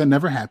career that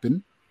never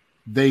happened.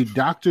 They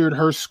doctored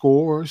her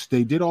scores.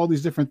 They did all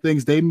these different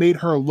things. They made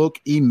her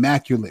look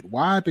immaculate.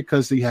 Why?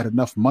 Because they had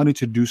enough money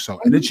to do so.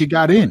 And then she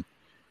got in.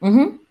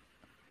 Mm-hmm.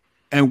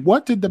 And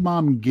what did the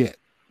mom get?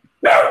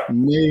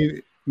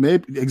 Maybe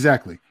Maybe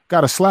exactly.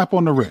 Got a slap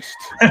on the wrist.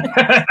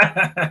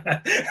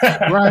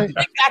 Right?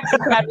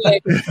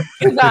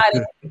 You got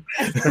it.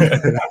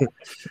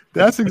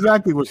 That's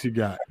exactly what she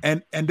got.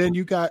 And then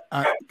you got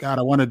God,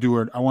 I want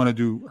to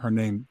do her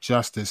name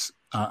justice.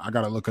 I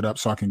got to look it up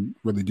so I can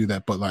really do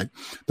that. But like,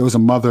 there was a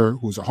mother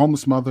who was a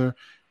homeless mother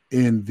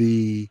in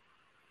the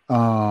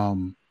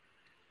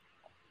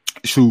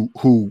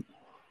who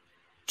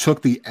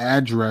took the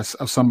address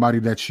of somebody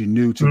that she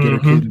knew to get her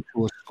kid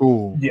into a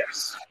school.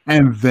 Yes.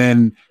 And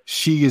then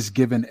she is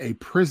given a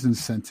prison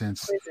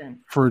sentence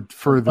for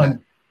that.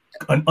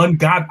 An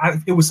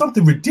ungodly. It was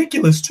something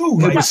ridiculous too.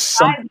 It was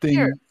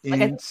something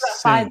insane.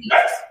 5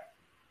 years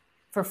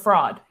for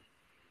fraud.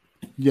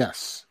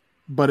 Yes,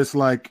 but it's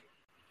like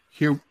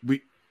she's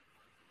wouldn't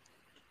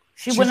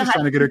just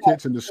trying to get her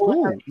kids into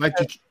school. Like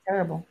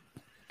terrible.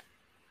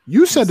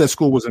 You said that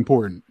school was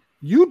important.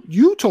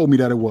 You told me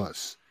that it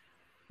was.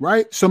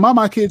 Right? So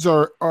my kids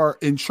are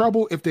in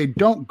trouble if they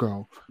don't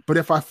go. But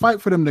if I fight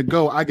for them to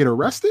go, I get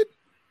arrested?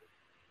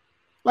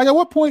 Like at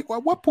what point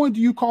do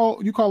you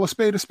call a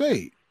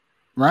spade?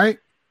 Right?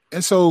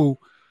 And so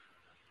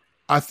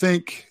I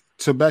think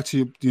back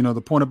to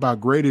the point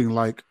about grading,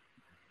 like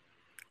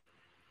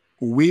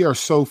we are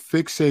so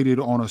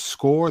fixated on a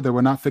score that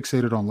we're not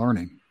fixated on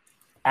learning.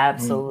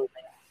 Absolutely.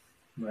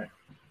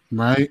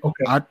 Right?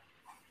 Okay.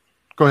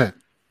 Go ahead.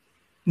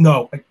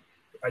 No,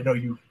 I know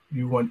you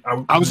want.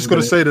 I was just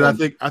going to say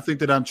that I think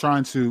that I'm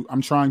trying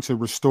to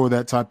restore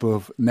that type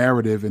of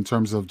narrative in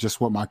terms of just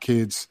what my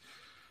kids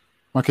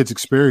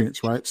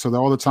experience, right? So that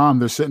all the time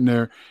they're sitting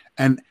there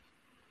and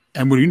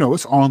when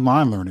it's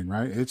online learning,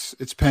 right?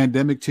 It's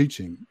pandemic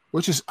teaching,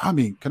 which is, I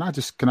mean, can I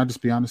just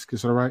be honest?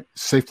 Is that all right?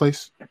 Safe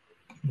place?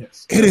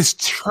 Yes. It is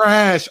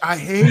trash. I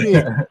hate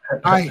it.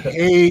 I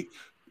hate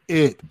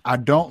it. I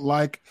don't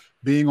like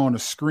being on a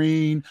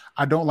screen.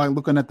 I don't like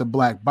looking at the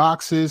black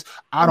boxes.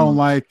 I don't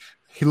like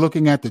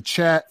looking at the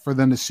chat for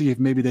them to see if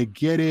maybe they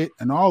get it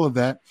and all of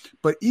that.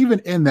 But even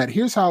in that,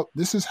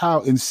 this is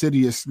how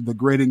insidious the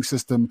grading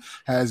system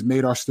has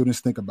made our students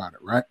think about it,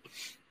 right?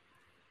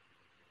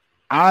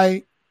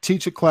 I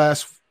teach a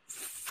class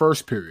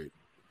first period.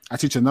 I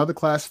teach another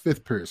class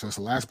fifth period. So it's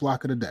the last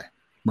block of the day,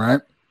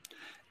 right?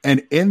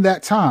 And in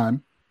that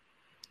time,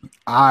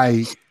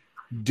 I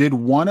did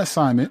one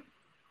assignment.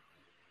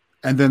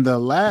 And then the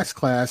last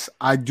class,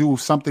 I do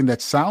something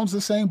that sounds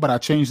the same, but I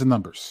change the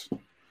numbers.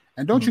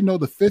 And don't you know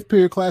the fifth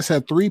period class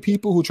had 3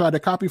 people who tried to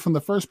copy from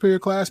the first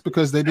period class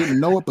because they didn't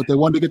know it, but they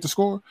wanted to get the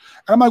score?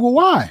 And I'm like, well,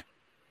 why?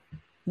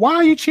 Why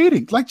are you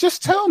cheating? Like,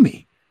 just tell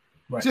me.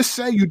 Right. Just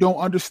say you don't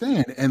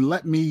understand and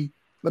let me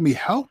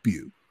help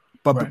you.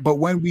 But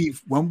when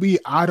we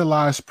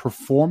idolize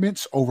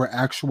performance over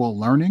actual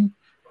learning,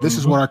 this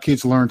is what our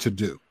kids learn to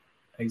do.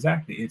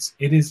 Exactly.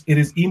 It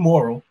is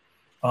immoral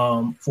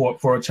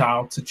for a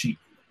child to cheat.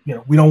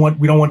 We don't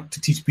want to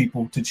teach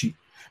people to cheat,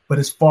 but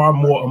it's far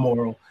more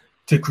immoral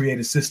to create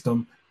a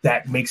system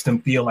that makes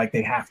them feel like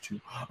they have to,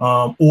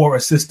 or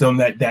a system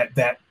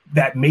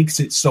that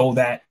makes it so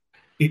that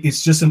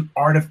it's just an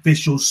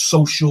artificial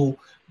social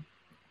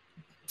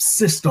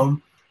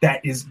system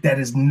that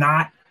is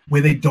not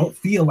where they don't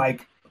feel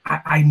like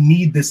I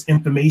need this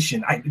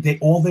information.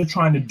 All they're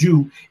trying to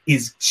do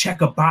is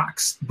check a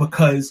box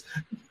because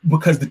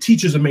the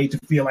teachers are made to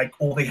feel like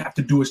all they have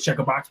to do is check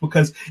a box,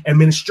 because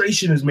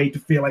administration is made to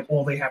feel like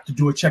all they have to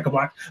do is check a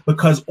box,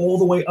 because all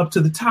the way up to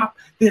the top,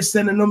 they're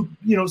sending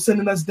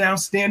us down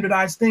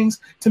standardized things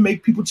to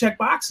make people check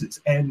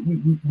boxes.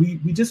 And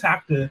we just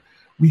have to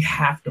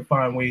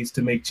find ways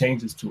to make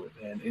changes to it,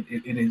 man.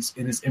 It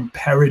is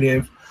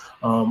imperative.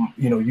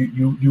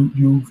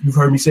 You've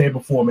heard me say it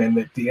before, man,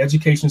 that the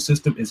education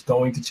system is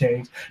going to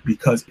change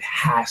because it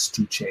has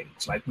to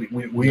change. Like it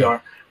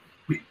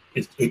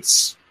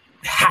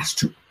has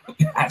to.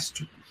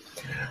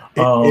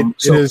 It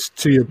is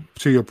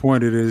to your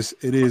point. It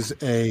is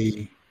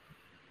a,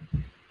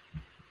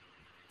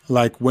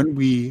 like, when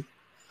we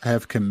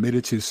have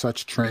committed to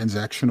such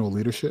transactional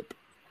leadership,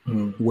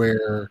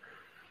 where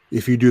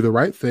if you do the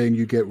right thing,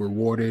 you get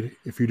rewarded.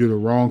 If you do the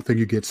wrong thing,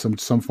 you get some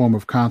form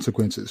of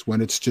consequences.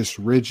 When it's just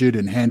rigid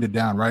and handed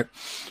down, right?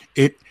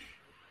 It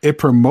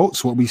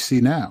promotes what we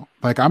see now.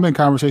 Like, I'm in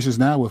conversations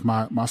now with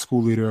my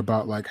school leader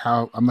about, like,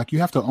 how I'm like, you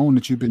have to own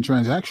that you've been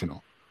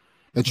transactional,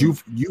 that you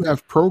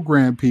have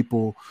programmed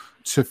people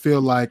to feel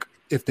like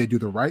if they do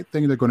the right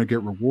thing, they're going to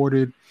get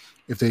rewarded.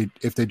 If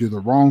they do the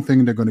wrong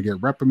thing, they're going to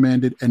get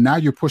reprimanded. And now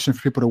you're pushing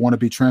for people to want to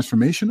be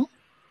transformational.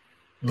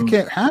 It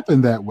can't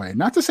happen that way.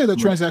 Not to say that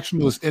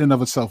transactional is in and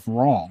of itself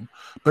wrong,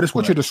 but it's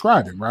what you're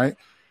describing, right?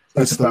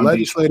 It's the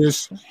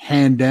legislators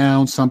hand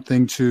down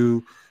something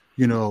to,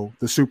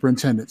 the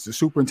superintendents. The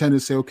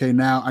superintendents say, okay,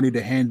 now I need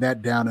to hand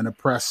that down and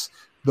oppress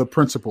the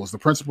principals. The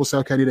principals say,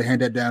 okay, I need to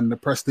hand that down and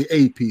oppress the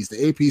APs. The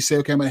APs say,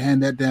 okay, I'm going to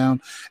hand that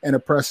down and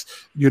oppress,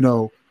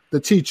 the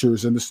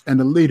teachers and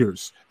the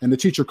leaders and the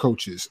teacher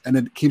coaches. And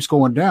it keeps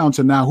going down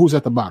to now who's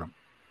at the bottom?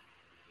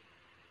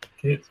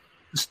 Kids.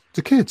 It's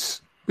the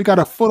kids. We got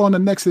a foot on the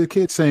necks of the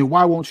kids saying,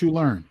 why won't you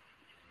learn?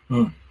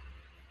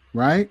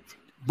 Right?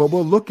 But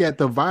we'll look at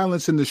the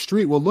violence in the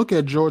street. We'll look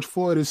at George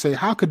Floyd and say,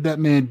 how could that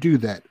man do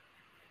that?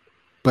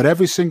 But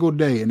every single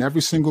day in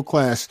every single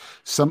class,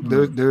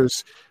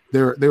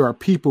 there are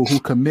people who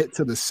commit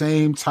to the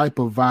same type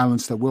of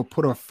violence that will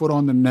put our foot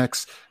on the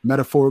necks,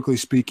 metaphorically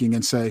speaking,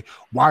 and say,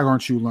 why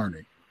aren't you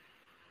learning?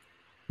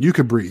 You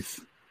could breathe.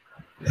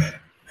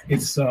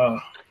 It's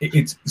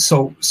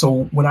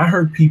so when I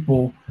heard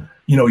people,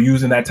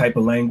 using that type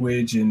of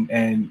language and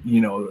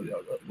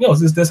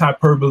this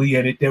hyperbole,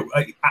 and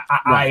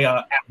I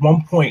at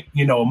one point,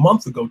 a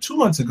month ago, 2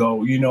 months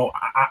ago,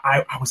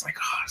 I was like,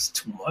 oh, it's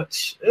too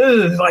much.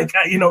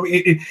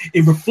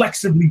 It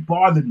reflexively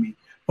bothered me,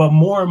 but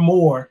more and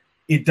more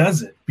it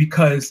doesn't,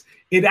 because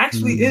it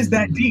actually is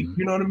that deep.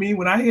 You know what I mean?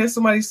 When I hear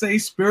somebody say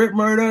spirit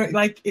murder,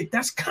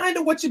 that's kind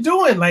of what you're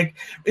doing. Like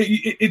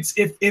it's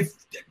if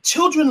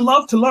children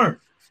love to learn,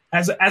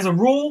 as a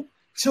rule,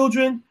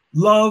 children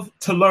love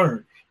to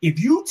learn. If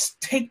you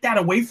take that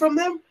away from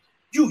them,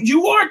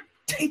 you are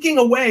taking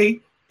away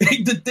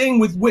the thing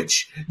with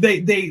which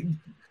they're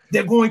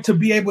going to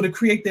be able to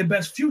create their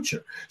best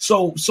future.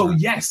 So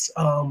yes,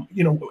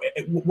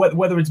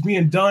 whether it's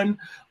being done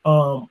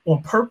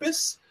on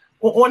purpose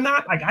or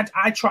not, like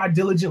I try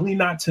diligently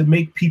not to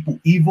make people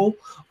evil.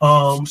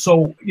 I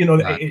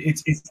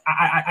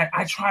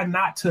try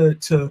not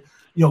to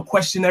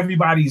question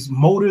everybody's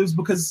motives,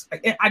 because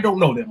I don't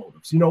know their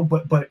motives,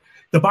 but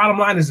the bottom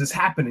line is it's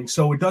happening.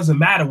 So it doesn't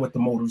matter what the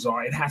motives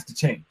are. It has to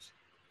change.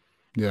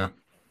 Yeah.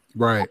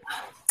 Right.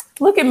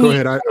 Look at Go me.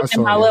 ahead.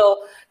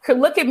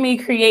 Look at me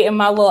creating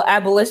my little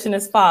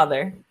abolitionist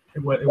father.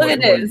 Look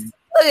at this.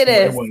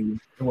 It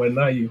wasn't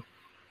not you.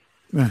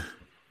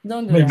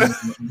 Don't do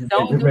that.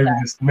 Don't do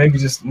that. Maybe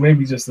just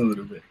a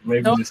little bit.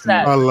 Maybe don't just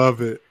a little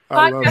bit.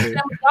 I love it.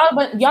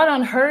 But y'all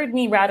done heard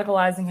me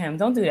radicalizing him.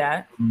 Don't do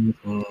that.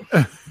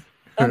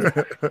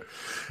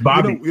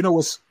 Bobby, you know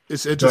what's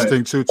it's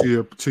interesting too,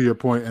 to your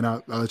point, and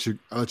I'll let you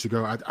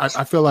go.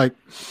 I feel like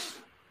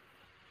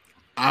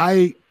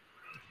I'm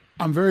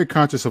very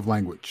conscious of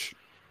language,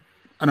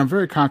 and I'm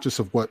very conscious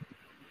of what,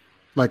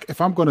 like,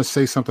 if I'm going to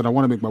say something, I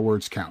want to make my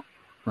words count,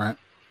 right?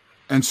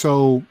 And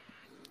so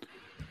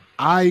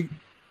I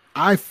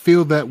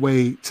feel that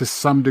way to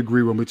some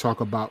degree when we talk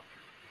about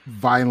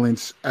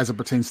violence as it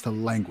pertains to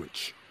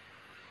language,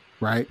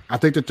 right? I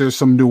think that there's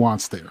some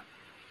nuance there.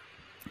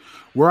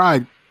 Where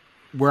I,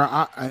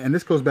 and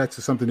this goes back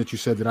to something that you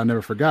said that I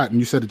never forgot, and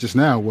you said it just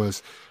now,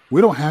 was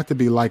we don't have to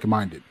be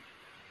like-minded,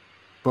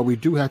 but we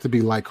do have to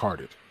be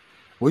like-hearted.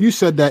 When you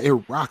said that, it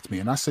rocked me,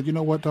 and I said, you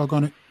know what,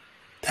 doggone it,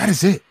 that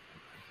is it,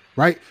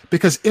 right?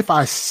 Because if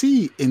I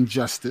see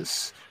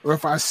injustice, or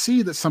if I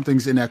see that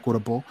something's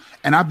inequitable,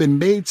 and I've been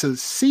made to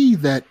see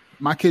that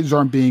my kids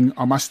or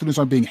my students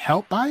aren't being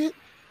helped by it,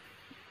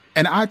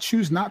 and I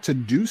choose not to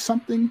do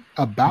something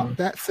about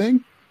that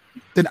thing,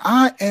 then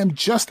I am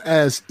just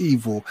as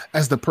evil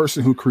as the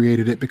person who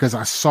created it, because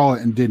I saw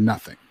it and did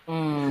nothing.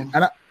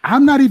 And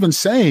I'm not even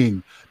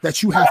saying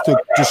that you have to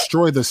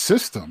destroy the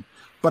system,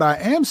 but I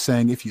am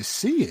saying if you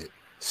see it,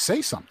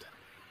 say something.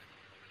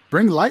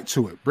 Bring light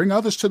to it. Bring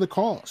others to the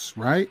cause,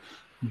 right?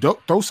 Don't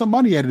throw some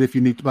money at it if you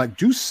need to. Like,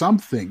 do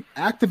something.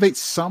 Activate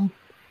some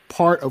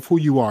part of who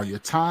you are, your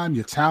time,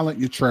 your talent,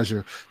 your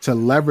treasure, to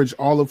leverage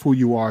all of who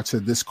you are to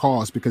this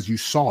cause because you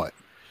saw it.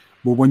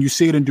 But when you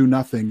see it and do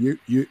nothing,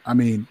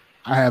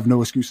 I have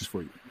no excuses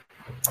for you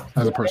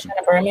as a person.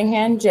 In a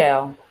Birmingham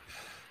jail.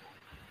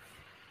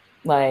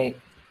 Like,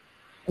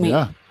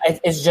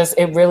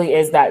 it really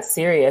is that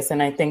serious.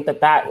 And I think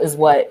that is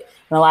what, in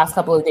the last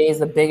couple of days,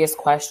 the biggest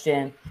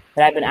question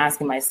that I've been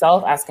asking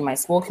myself, asking my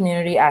school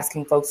community,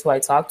 asking folks who I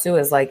talk to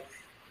is like,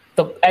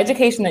 the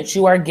education that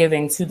you are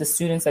giving to the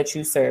students that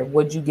you serve,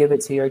 would you give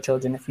it to your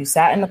children? If you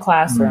sat in the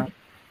classroom,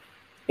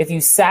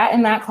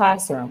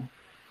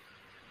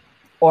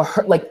 or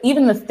like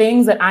even the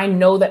things that I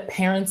know that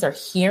parents are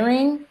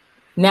hearing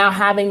now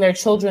having their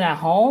children at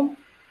home,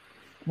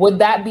 would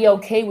that be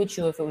okay with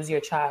you if it was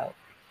your child?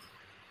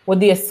 Would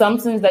the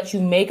assumptions that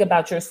you make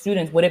about your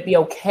students, would it be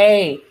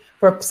okay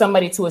for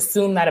somebody to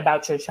assume that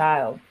about your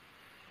child?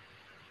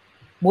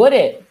 Would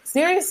it?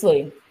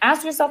 Seriously,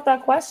 ask yourself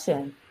that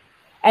question.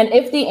 And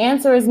if the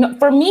answer is no,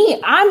 for me,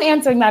 I'm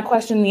answering that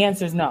question, the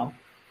answer is no.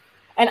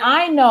 And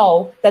I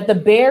know that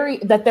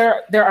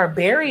there are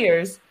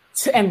barriers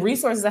and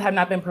resources that have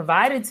not been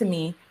provided to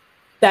me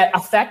that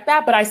affect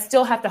that, but I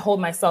still have to hold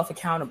myself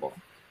accountable,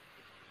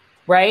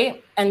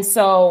 right? And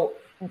so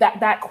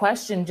that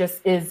question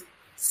just is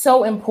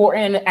so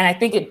important, and I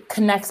think it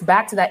connects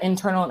back to that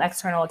internal and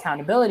external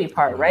accountability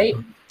part, right?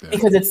 Yeah.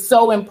 Because it's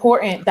so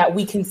important that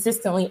we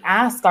consistently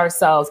ask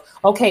ourselves,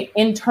 okay,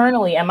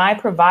 internally, am I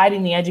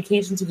providing the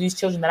education to these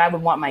children that I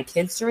would want my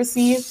kids to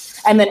receive?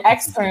 And then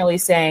externally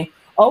saying,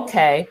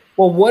 okay,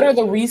 well, what are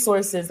the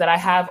resources that I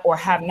have or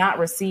have not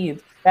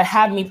received that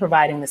have me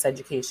providing this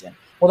education?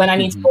 Well, then I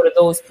need to go to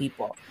those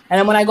people. And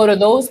then when I go to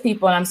those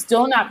people and I'm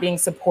still not being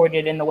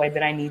supported in the way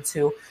that I need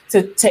to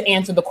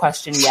answer the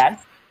question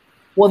yes,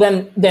 well,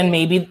 then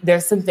maybe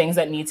there's some things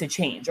that need to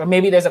change, or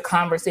maybe there's a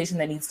conversation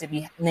that needs to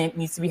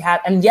be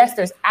had. And yes,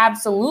 there's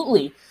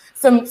absolutely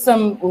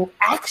some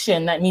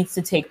action that needs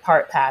to take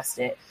part past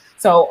it.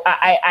 So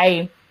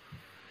I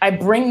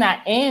bring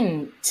that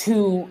in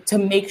to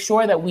make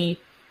sure that we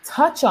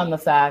touch on the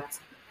fact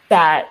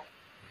that,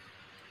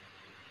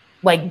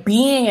 like,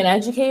 being an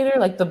educator,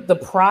 like the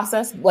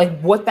process, like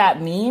what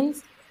that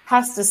means,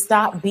 has to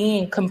stop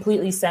being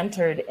completely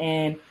centered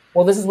in,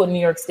 well, this is what New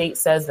York State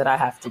says that I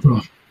have to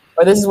do,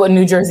 or this is what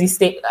New Jersey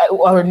State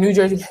or New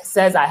Jersey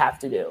says I have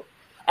to do,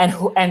 and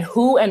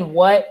who and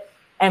what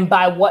and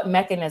by what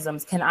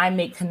mechanisms can I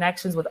make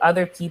connections with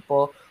other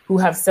people who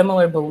have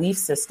similar belief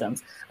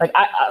systems. Like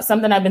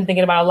something I've been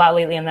thinking about a lot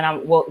lately, and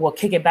then we'll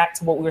kick it back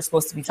to what we were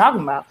supposed to be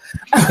talking about.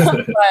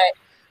 But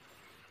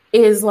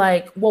is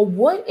like, well,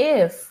 what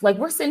if, like,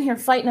 we're sitting here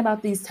fighting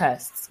about these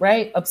tests,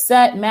 right?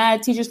 Upset,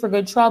 mad, teachers for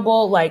good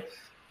trouble. Like,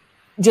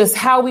 just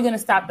how are we going to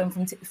stop them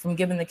from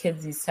giving the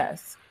kids these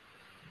tests?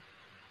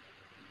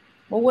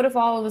 Well, what if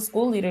all of the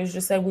school leaders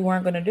just said we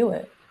weren't going to do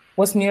it?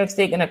 What's New York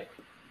State going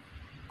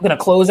to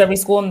close every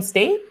school in the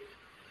state?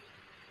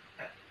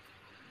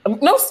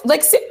 No,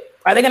 like,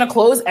 are they going to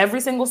close every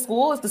single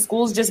school if the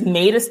schools just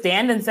made a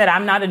stand and said,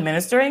 I'm not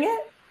administering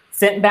it?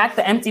 Sent back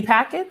the empty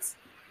packets?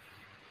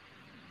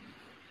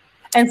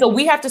 And so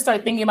we have to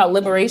start thinking about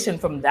liberation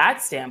from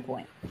that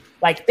standpoint,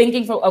 like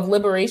thinking of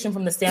liberation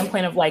from the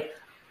standpoint of, like,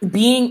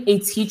 being a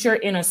teacher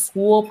in a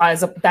school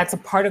that's a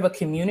part of a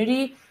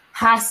community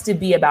has to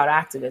be about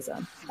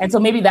activism. And so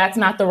maybe that's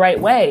not the right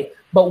way,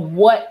 but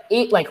what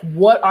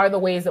are the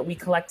ways that we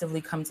collectively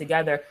come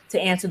together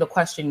to answer the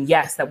question,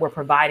 yes, that we're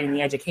providing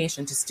the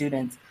education to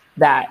students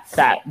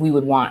that we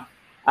would want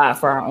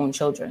for our own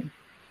children.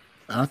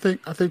 I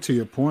think to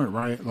your point,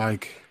 right?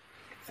 Like,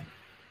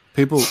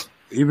 people,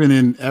 even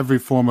in every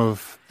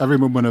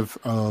movement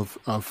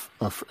of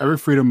every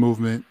freedom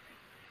movement,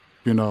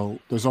 you know,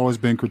 there's always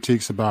been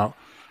critiques about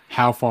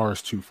how far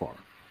is too far,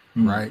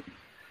 right?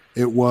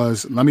 It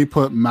was, let me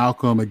put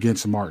Malcolm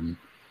against Martin,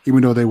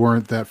 even though they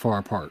weren't that far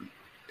apart.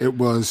 It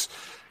was,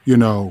 you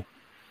know,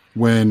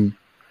 when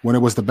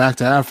it was the Back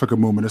to Africa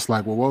movement, it's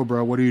like, well, whoa,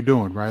 bro, what are you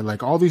doing, right?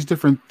 Like, all these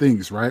different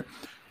things, right?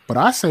 But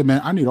I say,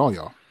 man, I need all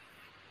y'all.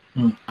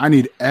 I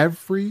need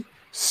every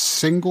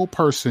single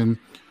person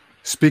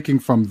speaking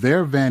from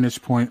their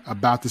vantage point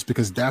about this,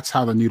 because that's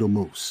how the needle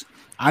moves.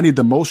 I need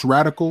the most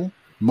radical,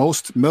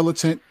 most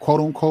militant, quote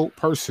unquote,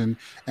 person,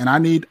 and I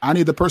need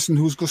the person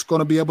who's just going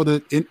to be able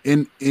to,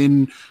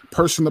 in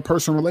person to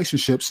person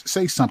relationships,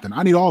 say something.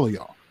 I need all of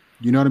y'all.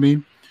 You know what I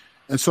mean?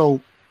 And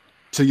so,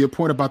 to your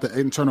point about the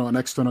internal and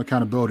external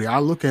accountability, I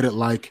look at it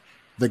like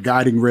the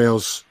guiding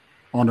rails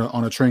on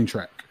a train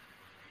track,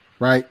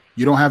 right?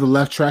 You don't have the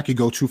left track, you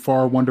go too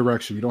far one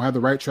direction. You don't have the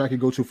right track, you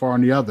go too far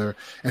on the other.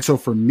 And so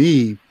for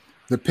me,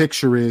 the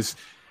picture is,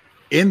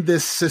 in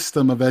this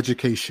system of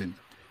education,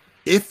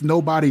 if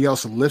nobody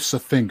else lifts a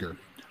finger,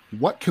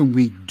 what can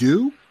we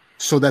do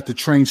so that the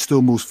train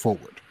still moves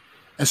forward?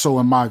 And so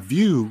in my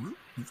view,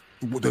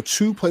 the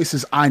two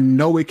places I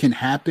know it can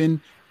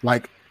happen,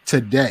 like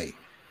today,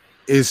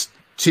 is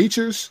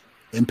teachers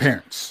and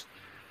parents.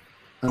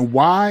 And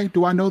why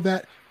do I know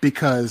that?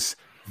 Because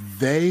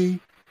they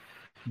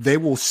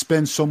will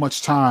spend so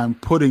much time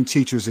putting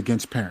teachers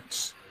against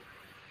parents,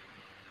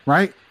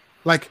 right?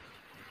 Like,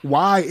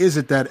 why is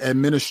it that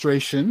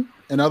administration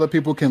and other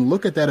people can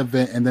look at that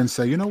event and then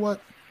say, you know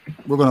what,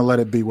 we're going to let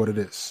it be what it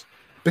is?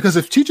 Because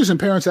if teachers and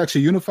parents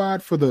actually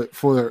unified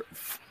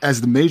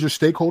as the major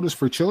stakeholders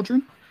for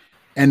children,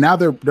 and now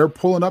they're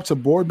pulling up to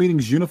board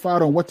meetings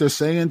unified on what they're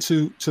saying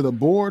to the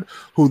board,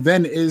 who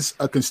then is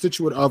a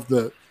constituent of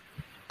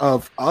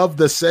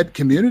the said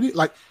community,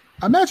 like,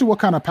 imagine what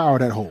kind of power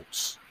that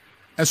holds.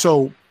 And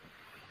so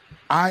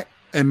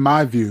in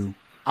my view,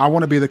 I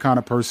want to be the kind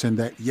of person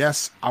that,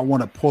 yes, I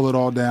want to pull it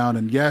all down.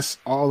 And yes,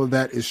 all of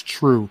that is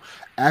true.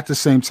 At the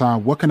same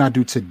time, what can I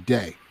do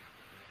today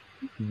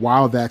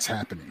while that's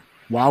happening?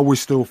 While we're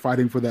still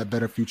fighting for that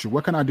better future,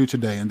 what can I do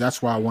today? And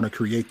that's why I want to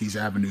create these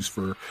avenues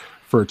for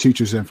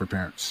teachers and for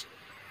parents.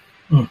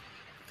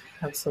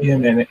 Absolutely. Yeah,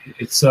 man.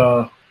 It's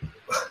I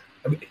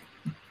mean,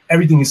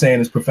 everything you're saying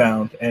is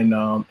profound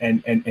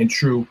and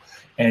true.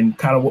 And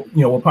kind of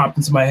what popped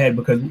into my head,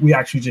 because we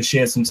actually just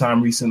shared some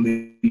time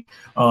recently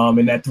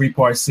in that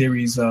 3-part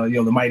series,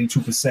 the Mighty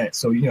 2%.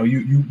 So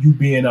you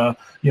being in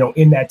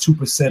that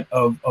 2%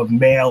 of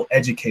male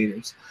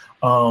educators,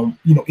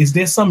 is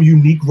there some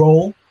unique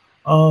role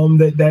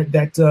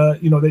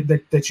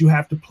that you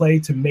have to play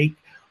to make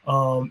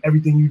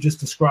everything you just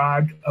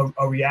described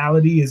a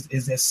reality?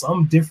 Is there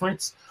some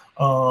difference?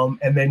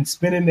 And then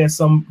spinning there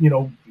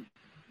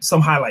some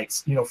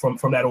highlights,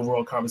 from that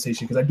overall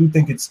conversation, because I do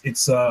think it's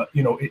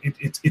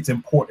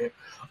important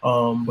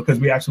because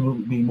we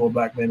absolutely need more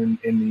Black men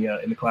in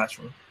the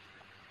classroom.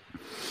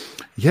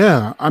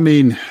 Yeah, I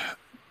mean,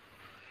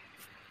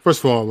 first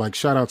of all, like,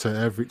 shout out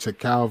to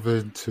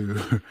Calvin,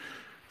 to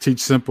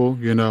Teach Simple,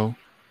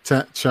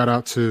 shout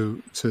out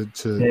to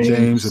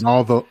James and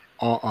all the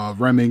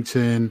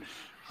Remington,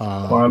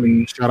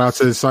 Kwame. Shout out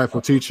to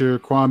Disciple Teacher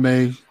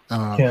Kwame,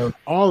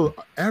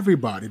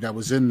 everybody that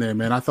was in there,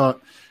 man. I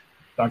thought.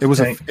 Dr.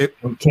 Tank.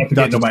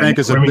 Dr. Tank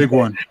is a big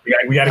one.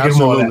 We got to give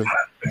him all that.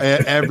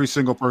 Every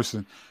single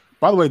person.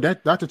 By the way,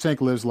 that Dr.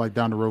 Tank lives like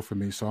down the road from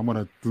me, so I'm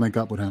gonna link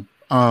up with him.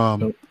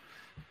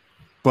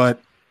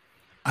 But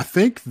I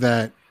think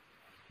that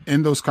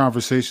in those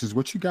conversations,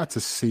 what you got to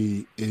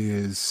see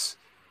is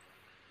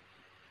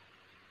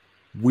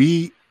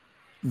the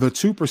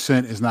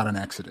 2% is not an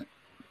accident,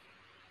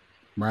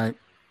 right?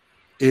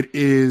 It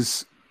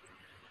is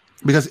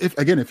because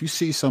if you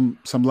see some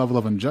level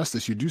of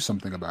injustice, you do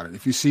something about it.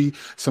 If you see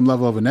some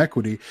level of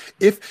inequity,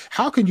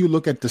 how can you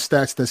look at the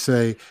stats that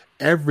say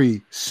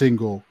every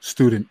single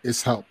student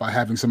is helped by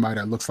having somebody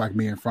that looks like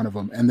me in front of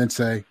them, and then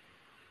say,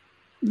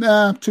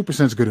 nah,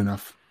 2% is good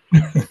enough?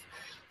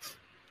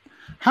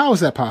 How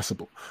is that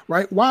possible,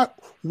 right?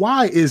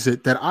 Why is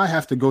it that I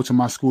have to go to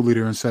my school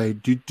leader and say,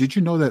 did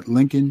you know that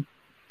Lincoln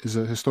is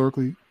a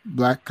historically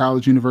Black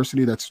college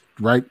university that's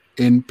right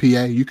in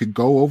PA? You could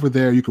go over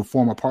there, you could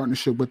form a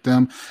partnership with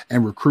them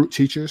and recruit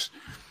teachers.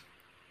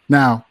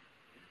 Now,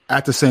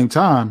 at the same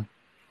time,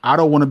 I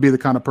don't want to be the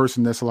kind of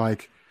person that's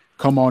like,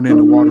 come on in,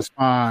 the water's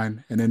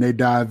fine, and then they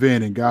dive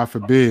in, and God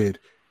forbid,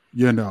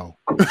 I don't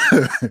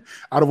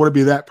want to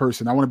be that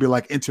person. I want to be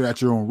like, enter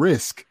at your own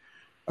risk.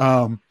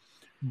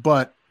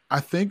 But I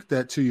think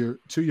that to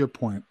your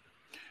point,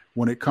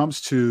 when it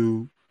comes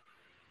to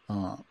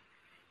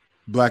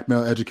Black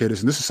male educators,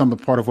 and this is some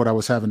part of what I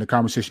was having the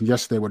conversation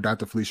yesterday with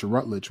Dr. Felicia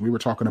Rutledge, we were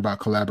talking about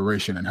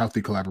collaboration and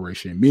healthy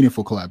collaboration,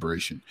 meaningful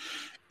collaboration.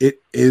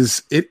 It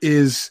is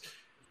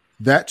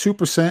that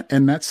 2%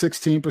 and that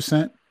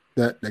 16%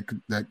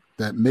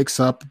 that makes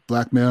up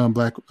Black male and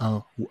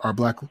our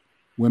Black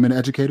women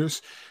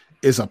educators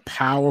is a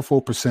powerful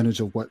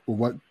percentage of what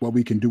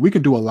we can do. We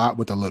can do a lot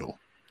with a little.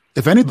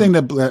 If anything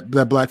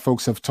that Black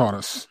folks have taught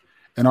us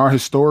in our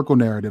historical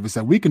narrative is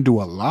that we can do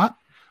a lot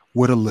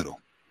with a little.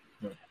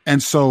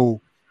 And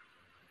so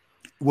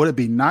would it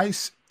be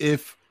nice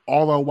if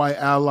all our white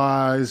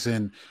allies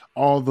and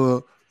all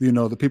the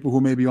people who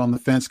may be on the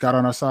fence got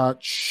on our side?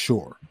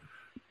 Sure.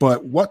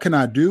 But what can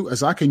I do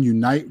is I can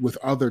unite with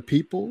other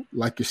people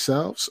like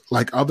yourselves,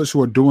 like others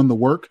who are doing the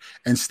work,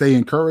 and stay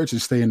encouraged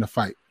and stay in the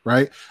fight,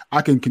 right?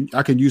 I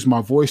can use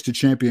my voice to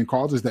champion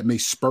causes that may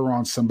spur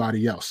on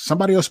somebody else.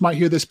 Somebody else might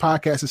hear this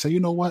podcast and say, you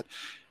know what?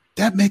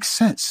 That makes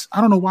sense. I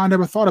don't know why I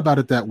never thought about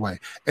it that way.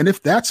 And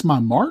if that's my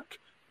mark,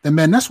 then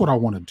man, that's what I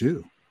want to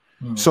do.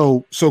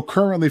 So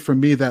currently for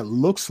me, that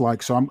looks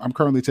like, so I'm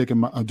currently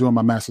doing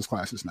my master's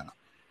classes now,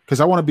 because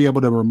I want to be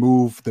able to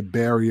remove the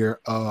barrier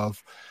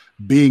of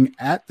being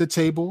at the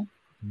table,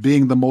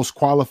 being the most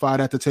qualified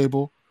at the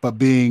table, but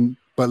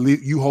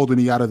you holding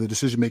me out of the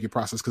decision-making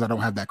process because I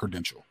don't have that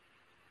credential.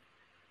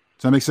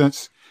 Does that make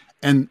sense?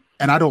 And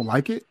I don't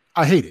like it.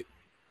 I hate it.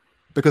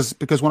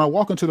 Because when I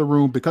walk into the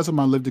room, because of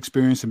my lived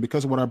experience and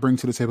because of what I bring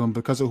to the table and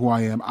because of who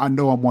I am, I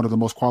know I'm one of the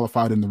most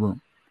qualified in the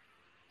room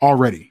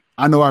already.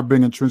 I know I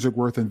bring intrinsic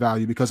worth and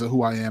value because of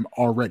who I am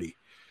already.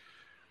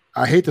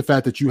 I hate the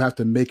fact that you have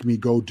to make me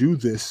go do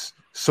this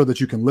so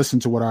that you can listen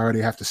to what I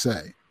already have to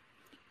say.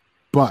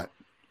 But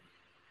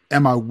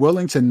am I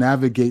willing to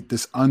navigate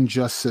this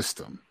unjust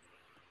system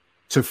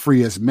to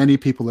free as many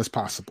people as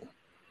possible?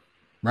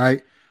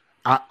 Right?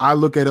 I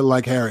look at it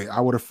like Harry.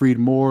 I would have freed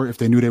more if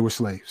they knew they were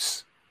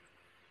slaves.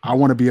 I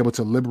want to be able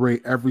to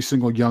liberate every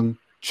single young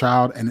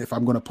child. And if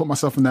I'm going to put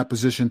myself in that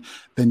position,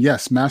 then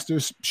yes,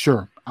 masters,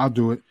 sure, I'll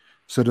do it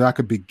so that I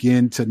could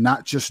begin to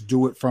not just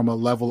do it from a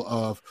level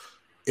of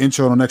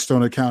internal and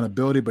external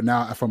accountability, but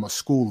now from a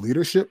school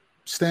leadership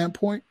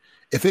standpoint.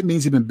 If it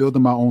means even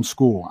building my own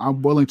school,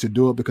 I'm willing to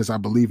do it because I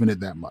believe in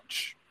it that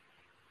much.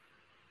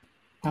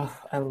 Oh,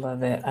 I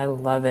love it. I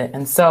love it.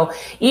 And so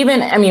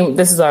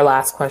this is our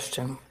last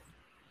question.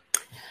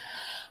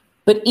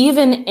 But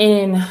even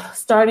in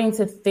starting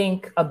to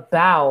think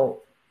about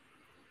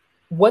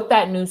what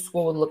that new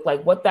school would look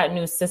like, what that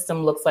new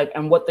system looks like,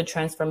 and what the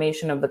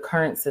transformation of the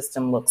current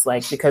system looks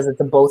like, because it's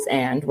a both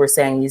and, we're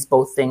saying these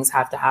both things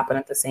have to happen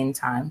at the same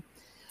time.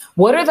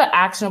 What are the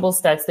actionable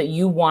steps that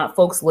you want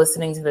folks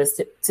listening to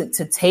this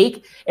to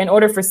take in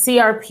order for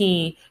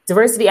CRP,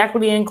 diversity,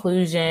 equity,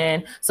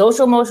 inclusion,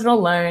 social emotional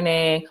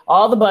learning,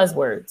 all the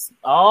buzzwords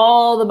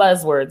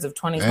of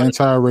 2020?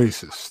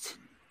 Anti-racist.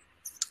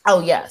 Oh,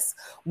 yes.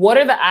 What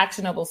are the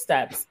actionable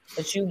steps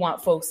that you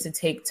want folks to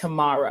take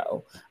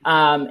tomorrow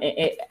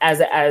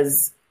as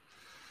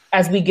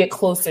we get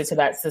closer to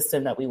that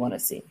system that we want to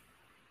see?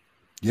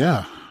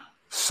 Yeah.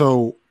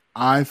 So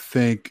I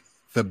think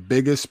the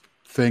biggest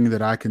thing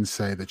that I can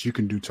say that you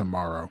can do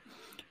tomorrow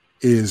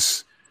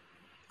is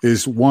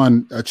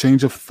one, a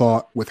change of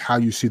thought with how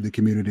you see the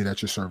community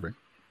that you're serving.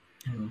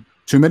 Mm-hmm.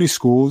 Too many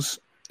schools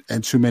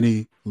and too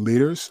many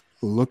leaders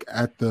look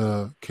at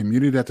the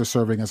community that they're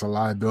serving as a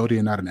liability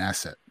and not an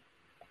asset,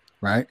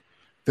 right?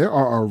 There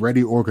are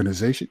already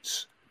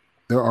organizations,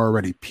 there are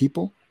already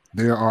people,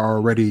 there are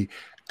already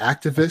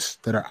activists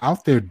that are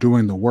out there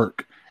doing the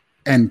work.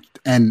 And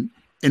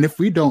if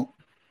we don't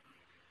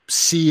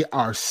see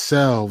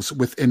ourselves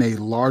within a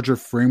larger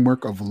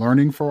framework of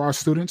learning for our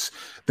students,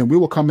 then we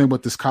will come in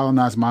with this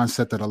colonized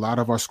mindset that a lot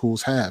of our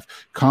schools have.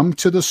 Come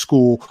to the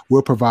school,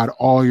 we'll provide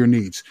all your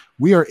needs.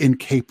 We are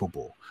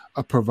incapable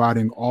of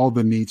providing all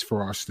the needs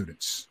for our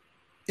students.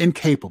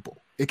 Incapable.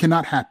 It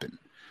cannot happen.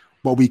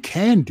 What we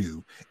can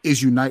do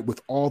is unite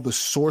with all the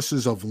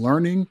sources of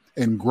learning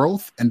and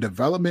growth and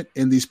development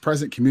in these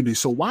present communities.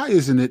 So why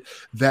isn't it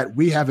that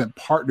we haven't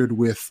partnered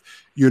with,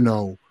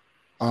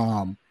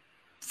 for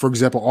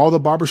example, all the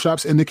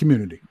barbershops in the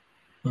community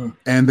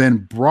and then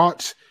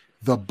brought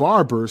the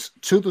barbers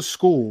to the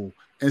school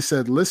and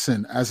said,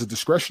 listen, as a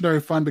discretionary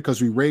fund,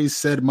 because we raised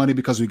said money,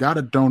 because we got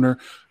a donor,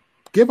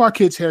 give our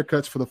kids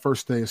haircuts for the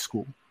first day of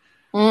school.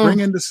 Bring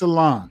in the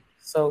salon.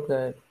 So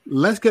good.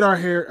 Let's get our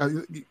hair,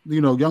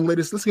 young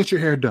ladies, let's get your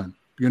hair done.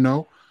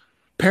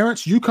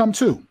 Parents, you come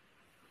too,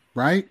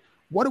 right?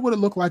 What would it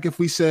look like if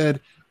we said,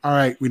 all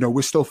right,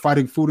 we're still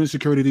fighting food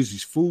insecurity. There's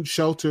these food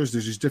shelters.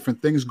 There's these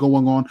different things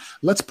going on.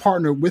 Let's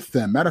partner with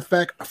them. Matter of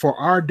fact, for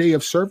our day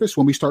of service,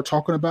 when we start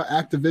talking about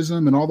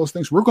activism and all those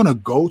things, we're going to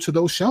go to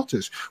those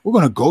shelters. We're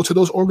going to go to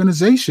those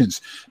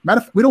organizations. Matter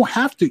of fact,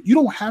 you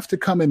don't have to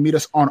come and meet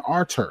us on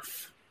our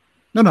turf.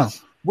 No,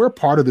 we're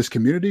part of this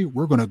community.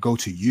 We're going to go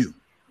to you.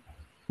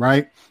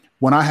 Right.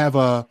 When I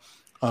have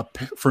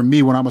for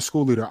me, when I'm a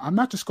school leader, I'm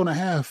not just going to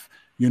have,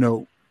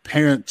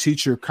 parent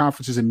teacher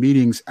conferences and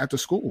meetings at the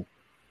school.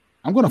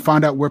 I'm going to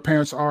find out where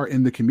parents are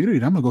in the community.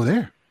 And I'm going to go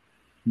there.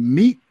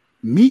 Meet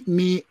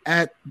me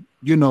at,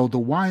 the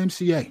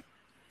YMCA.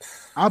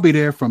 I'll be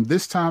there from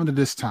this time to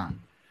this time.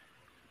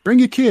 Bring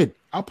your kid.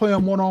 I'll play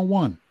them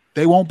one-on-one.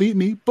 They won't beat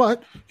me,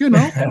 but, we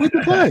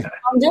can play.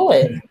 I'll do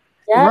it.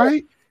 Yeah.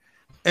 Right.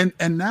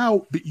 And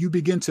now you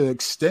begin to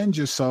extend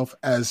yourself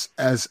as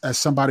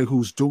somebody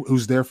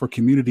who's there for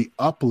community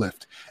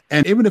uplift.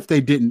 And even if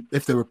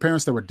there were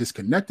parents that were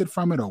disconnected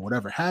from it or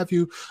whatever have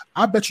you,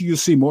 I bet you'll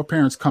see more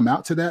parents come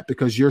out to that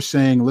because you're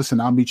saying, listen,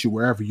 I'll meet you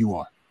wherever you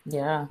are.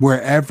 Yeah.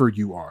 Wherever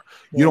you are.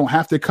 Yeah. You don't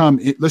have to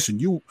come. Listen,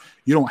 you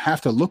don't have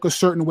to look a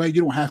certain way.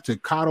 You don't have to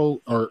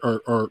coddle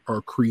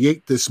or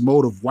create this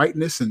mode of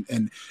whiteness and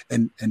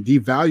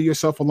devalue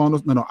yourself along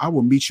those. No, I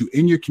will meet you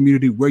in your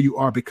community where you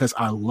are because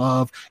I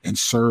love and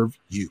serve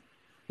you.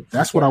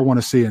 That's what I want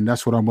to see, and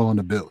that's what I'm willing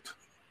to build.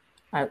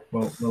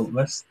 Well,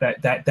 let's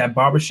that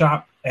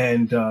barbershop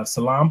and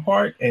salon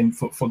part, and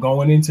for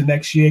going into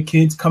next year,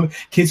 kids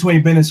who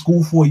ain't been in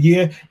school for a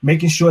year,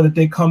 making sure that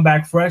they come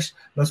back fresh.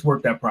 Let's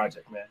work that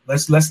project, man.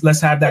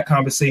 Let's have that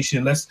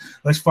conversation. Let's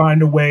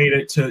find a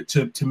way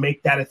to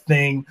make that a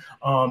thing.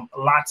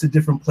 Lots of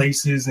different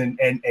places and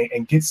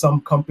get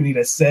some company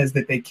that says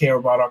that they care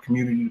about our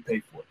community to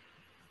pay for it.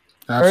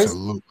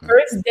 Absolutely.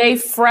 First Day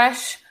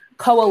Fresh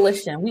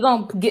Coalition. We're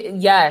gonna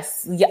get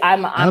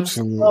I'm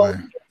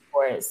absolutely.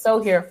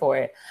 So here for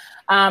it.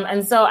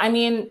 And so, I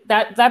mean,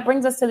 that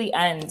brings us to the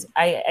end.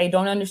 I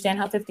don't understand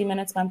how 50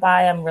 minutes went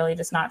by. I'm really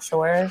just not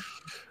sure.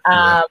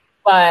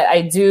 But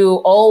I do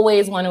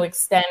always want to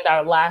extend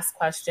our last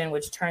question,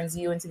 which turns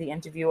you into the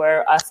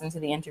interviewer, us into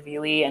the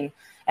interviewee, and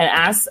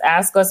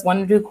ask us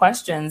one or two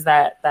questions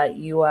that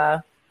you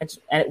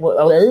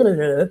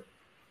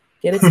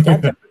get it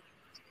together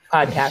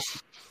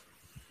podcast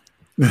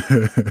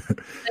that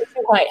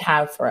you might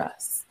have for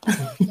us.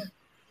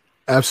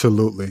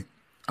 Absolutely.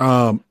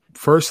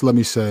 First, let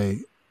me say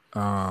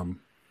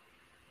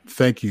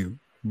thank you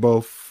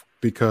both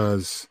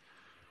because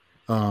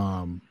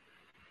when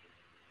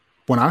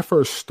I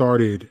first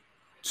started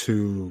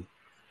to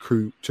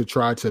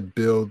try to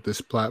build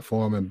this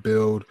platform and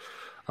build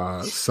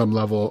some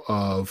level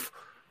of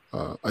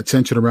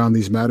attention around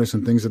these matters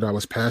and things that I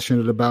was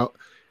passionate about,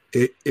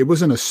 it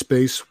was in a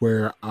space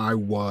where I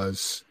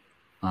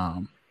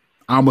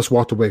almost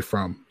walked away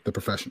from the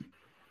profession.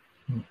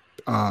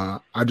 I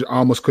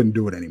almost couldn't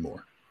do it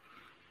anymore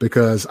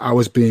because I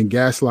was being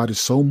gaslighted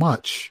so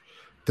much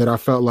that I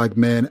felt like,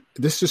 man,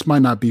 this just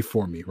might not be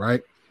for me,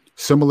 right?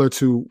 Similar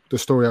to the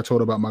story I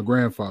told about my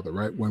grandfather,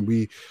 right?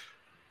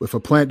 If a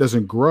plant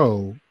doesn't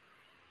grow,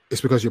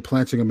 it's because you're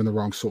planting them in the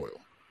wrong soil,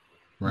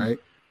 right?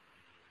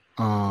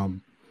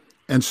 And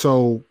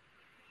so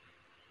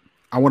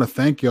I want to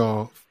thank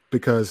y'all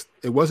because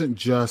it wasn't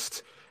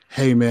just,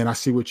 hey, man, I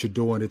see what you're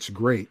doing. It's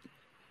great.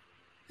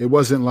 It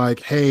wasn't like,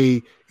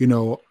 hey,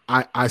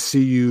 I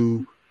see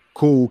you,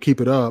 cool,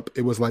 keep it up.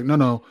 It was like,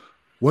 no,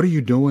 what are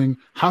you doing?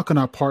 How can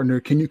I partner?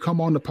 Can you come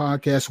on the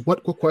podcast?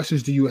 What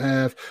questions do you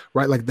have?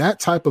 Right? Like that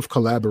type of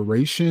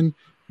collaboration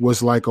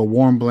was like a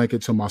warm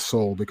blanket to my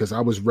soul because I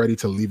was ready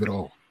to leave it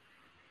all.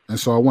 And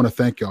so I want to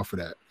thank y'all for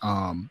that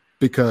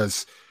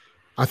because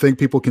I think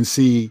people can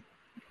see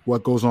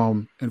what goes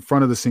on in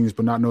front of the scenes,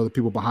 but not know the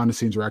people behind the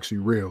scenes are actually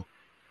real.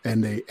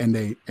 And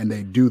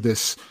they do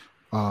this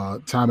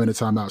time in and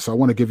time out. So I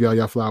want to give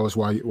y'all flowers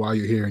while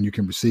you're here and you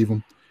can receive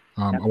them.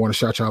 I want to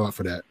shout y'all out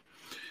for that.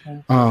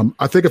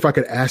 I think if I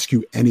could ask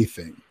you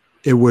anything,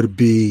 it would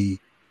be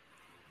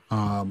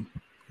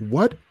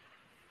what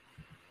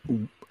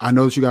I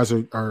know that you guys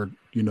are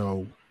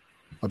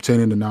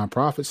obtaining the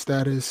nonprofit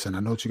status, and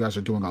I know that you guys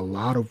are doing a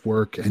lot of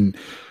work. And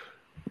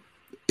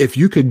if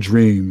you could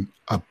dream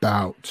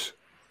about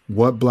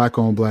what Black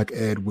on Black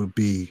Ed would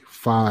be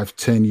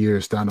 5-10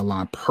 years down the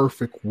line,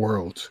 perfect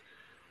world,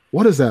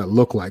 what does that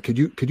look like? Could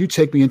you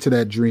take me into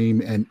that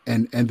dream and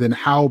then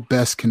how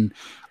best can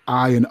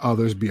I and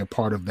others be a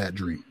part of that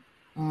dream?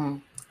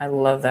 I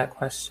love that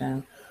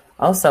question.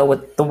 Also,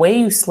 with the way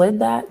you slid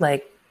that,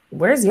 like,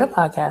 where's your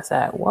podcast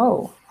at?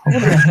 Whoa.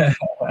 You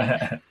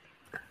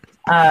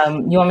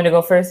want me to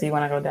go first, or you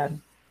want to go, Dad?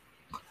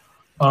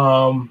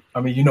 I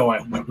mean, you know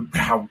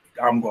how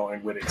I'm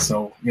going with it, so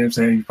you know what I'm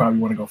saying. You probably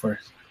want to go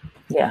first.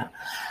 Yeah.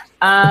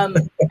 I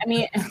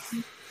mean,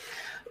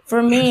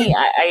 for me,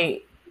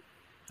 I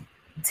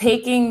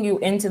taking you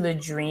into the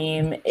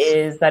dream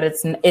is that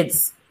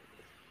it's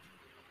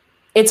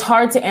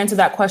hard to answer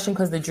that question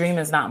because the dream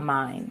is not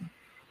mine,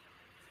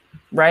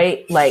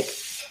 right? Like,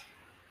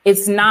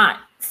 it's not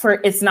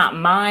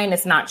mine.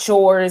 It's not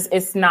yours.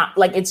 It's not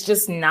like, it's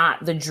just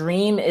not. The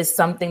dream is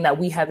something that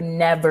we have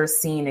never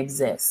seen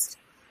exist.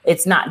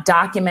 It's not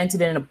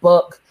documented in a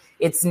book.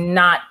 It's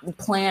not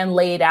plan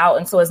laid out.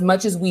 And so as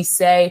much as we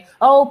say,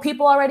 oh,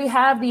 people already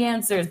have the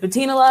answers,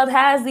 Bettina Love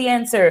has the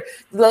answer,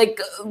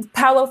 like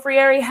Paulo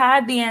Freire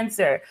had the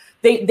answer.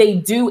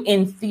 They do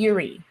in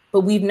theory,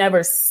 but we've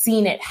never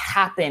seen it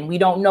happen. We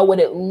don't know what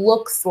it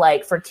looks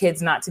like for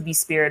kids not to be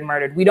spirit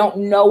murdered. We don't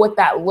know what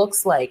that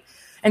looks like.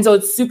 And so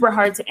it's super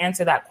hard to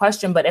answer that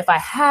question. But if I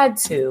had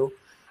to,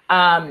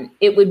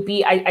 it would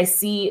be, I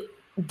see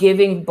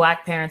giving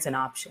Black parents an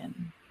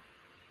option.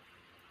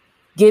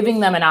 Giving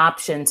them an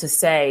option to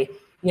say,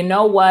 you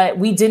know what,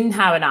 we didn't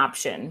have an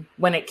option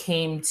when it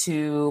came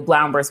to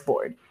Brown versus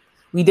Board.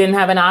 We didn't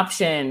have an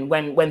option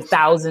when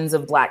thousands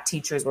of Black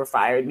teachers were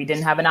fired. We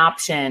didn't have an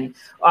option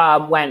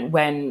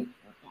when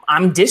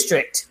I'm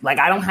district. Like,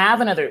 I don't have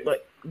another,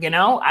 you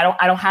know,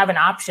 I don't have an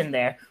option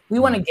there. We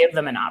want to give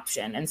them an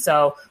option. And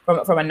so from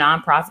a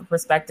nonprofit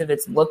perspective,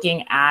 it's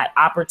looking at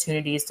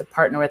opportunities to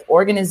partner with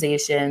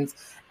organizations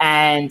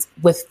and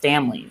with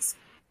families,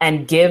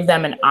 and give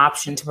them an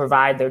option to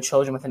provide their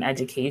children with an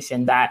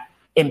education that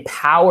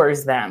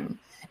empowers them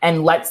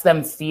and lets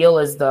them feel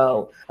as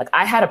though, like,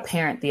 I had a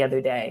parent the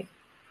other day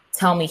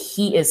tell me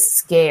he is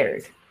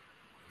scared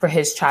for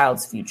his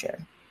child's future.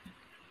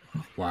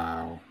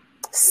 Wow.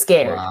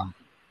 Scared. Wow.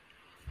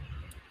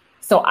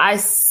 So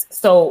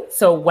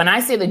when I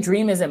say the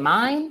dream isn't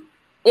mine,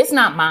 it's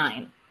not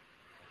mine,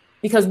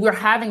 because we're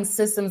having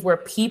systems where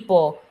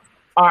people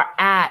are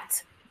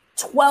at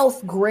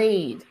 12th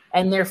grade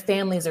and their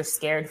families are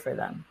scared for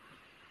them.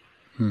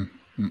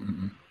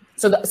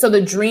 So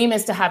the dream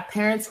is to have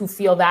parents who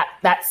feel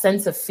that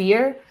sense of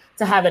fear,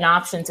 to have an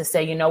option to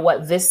say, you know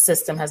what, this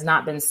system has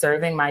not been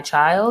serving my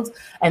child.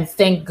 And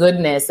thank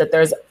goodness that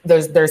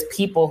there's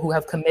people who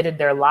have committed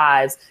their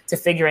lives to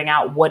figuring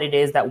out what it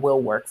is that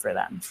will work for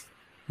them.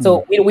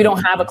 So we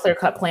don't have a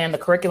clear-cut plan. The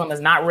curriculum is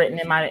not written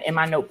in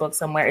my notebook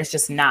somewhere. It's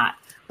just not.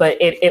 But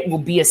it will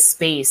be a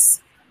space,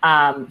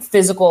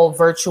 physical,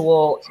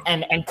 virtual,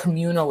 and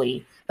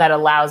communally, that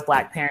allows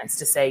Black parents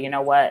to say, you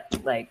know what,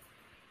 like,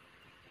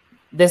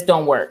 this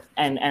don't work,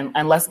 and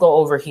let's go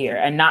over here,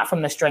 and not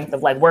from the strength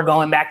of like, we're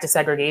going back to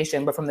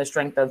segregation, but from the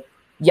strength of,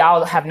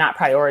 y'all have not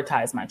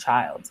prioritized my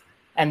child,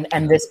 and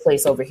this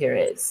place over here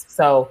is.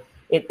 So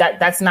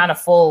that's not a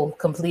full,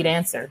 complete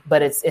answer,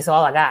 but it's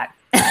all I got.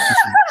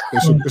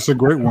 It's a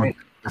great one.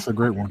 It's a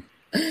great one.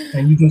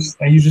 And you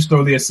just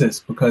throw the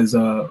assist, because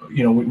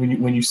you know,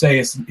 when you say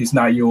it's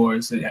not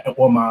yours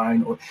or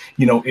mine, or,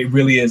 you know, it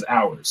really is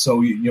ours.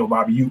 So you know,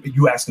 Bobby,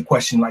 you asked the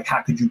question, like,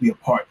 how could you be a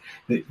part?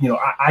 That, you know,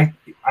 I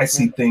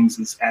see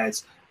things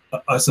as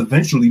us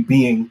eventually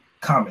being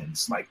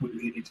commons. Like,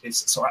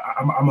 it's so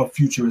I'm a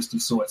futurist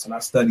of sorts, and I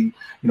study,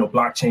 you know,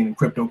 blockchain and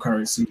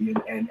cryptocurrency,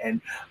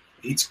 and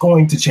it's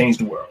going to change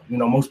the world. You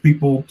know, most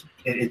people,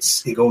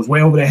 it goes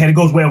way over their head. It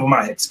goes way over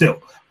my head still.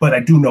 But I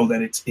do know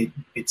that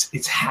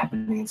it's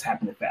happening. It's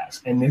happening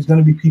fast. And there's going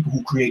to be people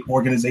who create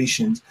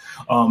organizations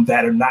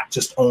that are not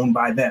just owned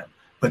by them,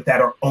 but that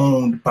are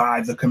owned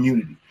by the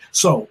community.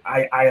 So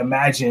I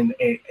imagine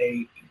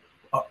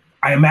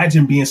I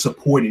imagine being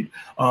supported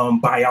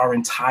by our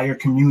entire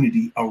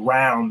community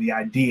around the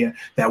idea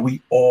that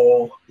we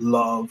all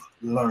love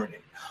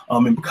learning.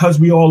 And because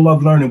we all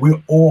love learning,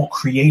 we're all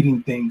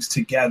creating things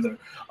together,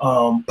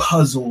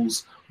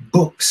 puzzles,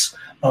 books,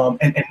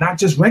 and not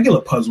just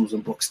regular puzzles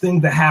and books,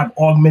 things that have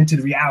augmented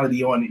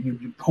reality on it.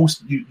 You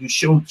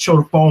show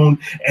the phone,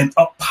 and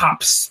up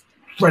pops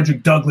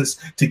Frederick Douglass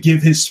to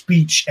give his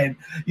speech, and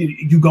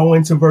you go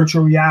into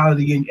virtual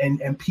reality,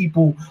 and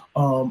people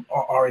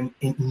are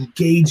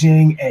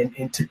engaging and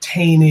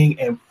entertaining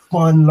and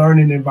fun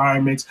learning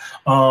environments,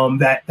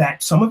 that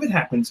some of it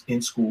happens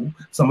in school,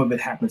 some of it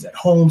happens at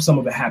home, some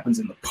of it happens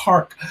in the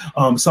park,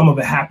 some of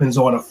it happens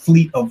on a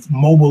fleet of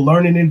mobile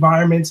learning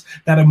environments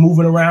that are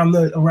moving around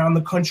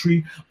the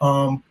country,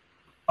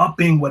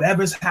 upping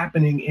whatever's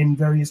happening in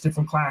various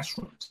different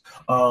classrooms.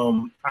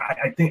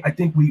 I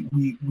think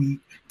we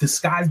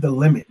disguise the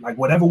limit. Like,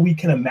 whatever we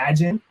can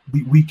imagine,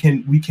 we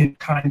can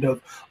kind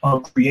of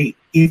create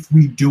if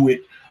we do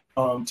it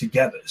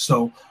together.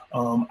 So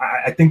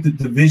I think that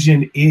the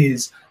vision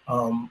is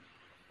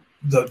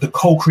the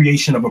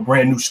co-creation of a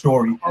brand new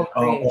story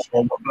on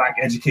what Black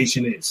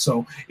education is.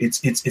 So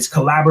it's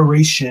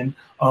collaboration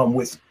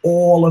with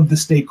all of the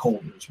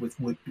stakeholders,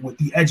 with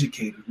the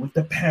educators, with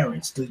the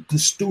parents, the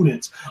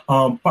students,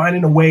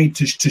 finding a way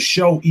to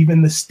show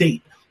even the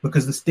state,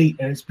 because the state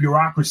and its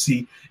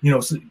bureaucracy,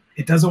 so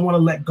it doesn't want to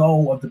let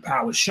go of the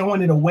power,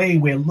 showing it a way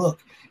where, look,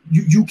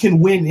 you can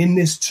win in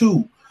this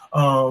too.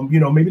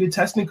 Maybe the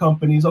testing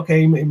companies,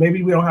 okay,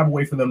 maybe we don't have a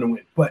way for them to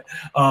win, but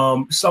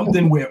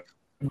something where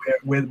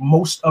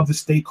most of the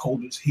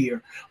stakeholders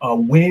here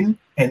win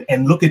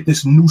and look at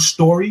this new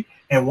story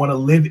and want to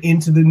live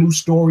into the new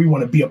story,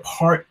 want to be a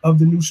part of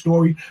the new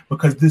story,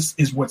 because this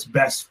is what's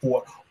best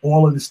for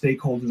all of the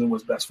stakeholders and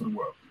what's best for the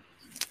world.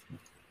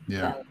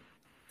 Yeah.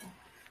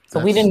 So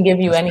we didn't give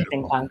you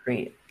anything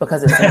concrete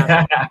because it's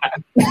not.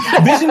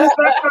 Vision is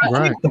not concrete.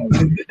 Right.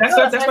 That's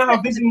not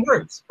how vision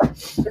works.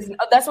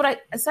 That's what I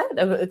said,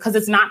 because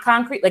it's not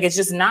concrete. Like, it's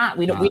just not.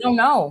 We don't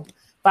know.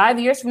 5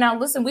 years from now,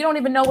 listen, we don't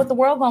even know what the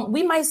world wants.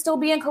 We might still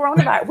be in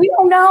coronavirus. We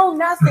don't know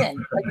nothing.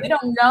 Like, we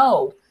don't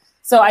know.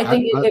 So I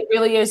think it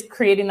really is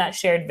creating that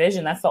shared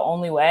vision. That's the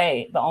only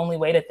way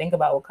to think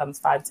about what comes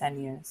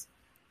 5-10 years.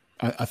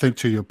 I think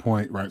to your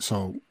point, right?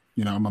 So,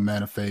 I'm a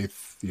man of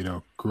faith,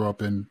 grew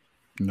up in,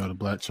 the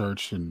Black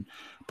church,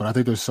 but I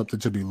think there's something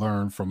to be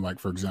learned from, like,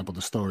 for example,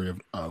 the story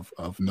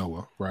of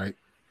Noah, right?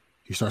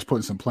 He starts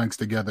putting some planks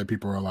together.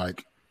 People are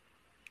like,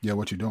 yeah,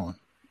 what you doing?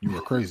 You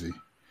were crazy.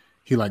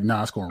 He like,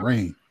 nah, it's going to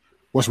rain.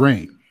 What's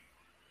rain?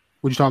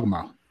 What you talking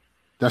about?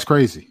 That's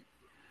crazy.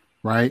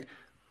 Right.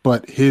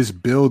 But his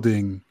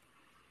building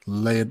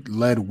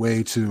led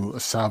way to a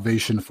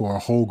salvation for a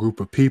whole group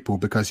of people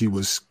because he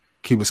was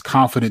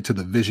confident to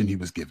the vision he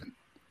was given.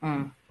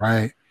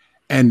 Right.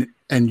 And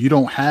you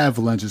don't have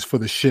lenses for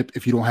the ship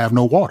if you don't have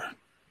no water.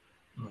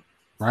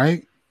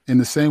 Right. In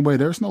the same way,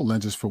 there's no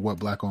lenses for what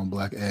Black on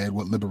Black Ed,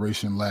 what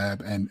Liberation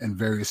Lab and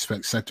various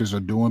sectors are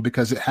doing,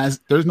 because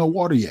there's no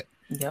water yet.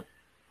 Yep.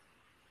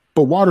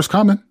 But water's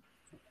coming.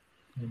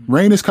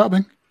 Rain is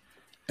coming.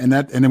 And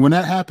then when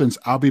that happens,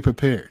 I'll be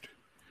prepared.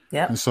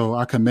 Yeah. And so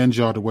I commend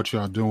y'all to what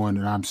y'all doing.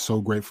 And I'm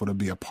so grateful to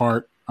be a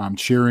part. I'm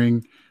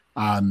cheering.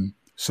 I'm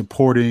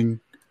supporting.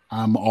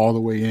 I'm all the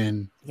way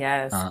in.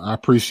 Yes. I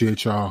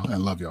appreciate y'all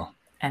and love y'all.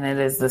 And it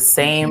is the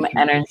same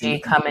energy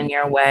coming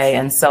your way.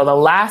 And so the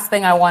last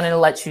thing I wanted to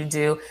let you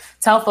do,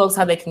 tell folks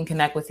how they can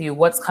connect with you.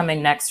 What's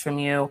coming next from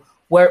you?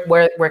 Where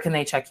can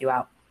they check you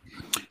out?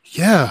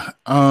 Yeah.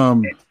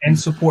 And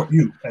support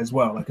you as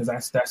well, because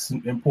that's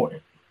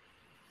important.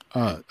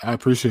 I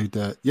appreciate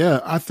that. Yeah,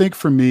 I think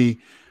for me,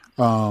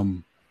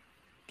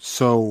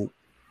 so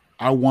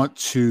I want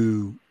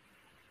to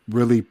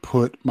really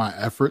put my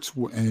efforts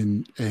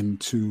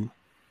into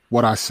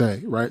what I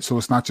say, right? So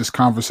it's not just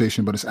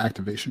conversation, but it's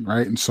activation,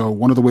 right? And so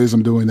one of the ways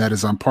I'm doing that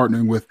is I'm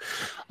partnering with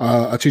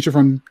a teacher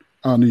from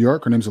New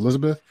York. Her name's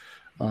Elizabeth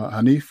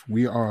Hanif.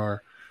 We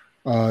are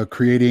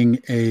creating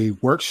a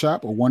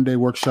one-day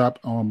workshop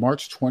on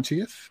March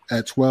 20th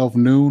at 12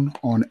 noon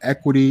on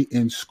equity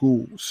in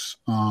schools.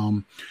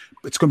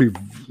 It's going to be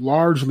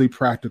largely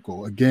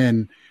practical.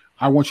 Again,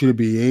 I want you to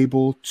be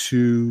able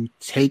to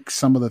take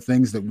some of the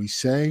things that we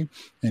say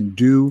and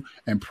do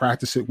and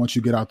practice it once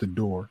you get out the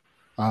door.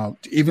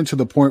 Even to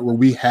the point where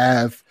we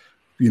have,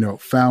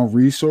 found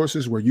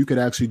resources where you could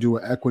actually do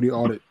an equity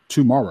audit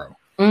tomorrow,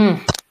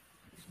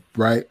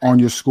 right, on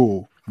your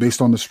school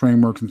based on the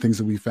frameworks and things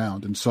that we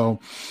found. And so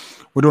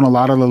we're doing a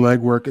lot of the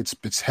legwork.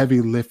 It's heavy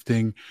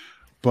lifting,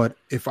 but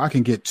if I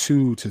can get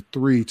 2 to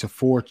 3 to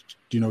 4,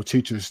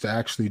 teachers to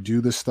actually do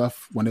this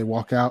stuff when they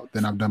walk out,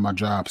 then I've done my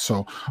job.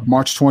 So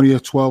March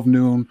 20th, 12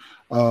 noon,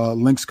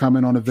 links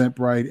coming on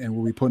Eventbrite, and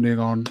we'll be putting it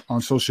on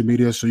social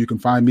media. So you can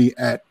find me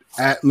at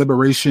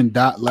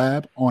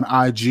liberation.lab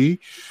on IG.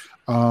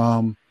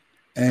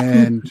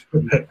 And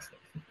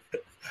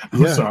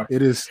yeah, sorry.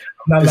 It is.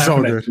 I'm not it's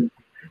all good.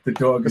 The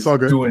dog is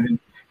doing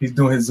he's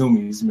doing his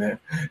zoomies, man.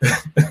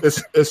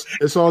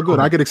 it's all good.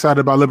 I get excited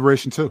about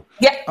liberation too.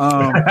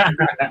 Yeah.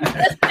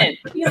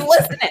 He's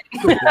listening.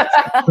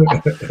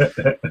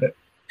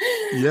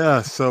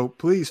 Yeah. So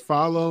please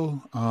follow.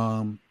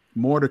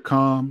 More to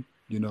come.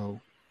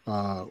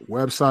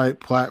 Website,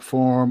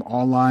 platform,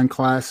 online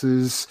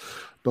classes,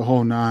 the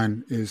whole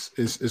nine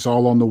is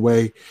all on the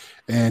way.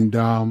 And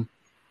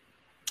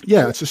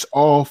it's just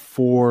all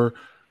for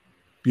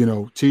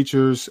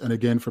teachers, and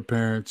again for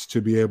parents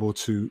to be able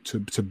to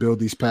build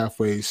these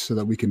pathways so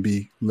that we can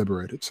be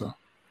liberated. So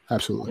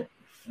absolutely.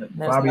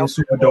 Bobby is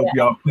super dope,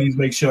 y'all. Please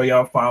make sure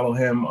y'all follow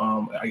him.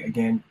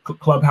 Again,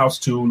 Clubhouse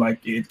too.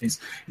 Like he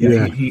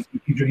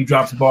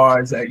drops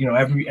bars.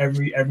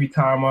 Every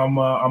time I'm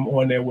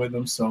on there with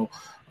him. So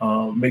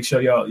make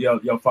sure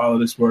y'all follow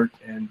this work.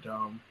 And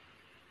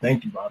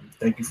thank you, Bobby.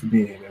 Thank you for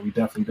being here, man. We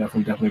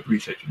definitely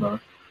appreciate you, brother.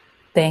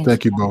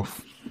 Thank you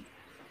both.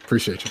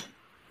 Appreciate you.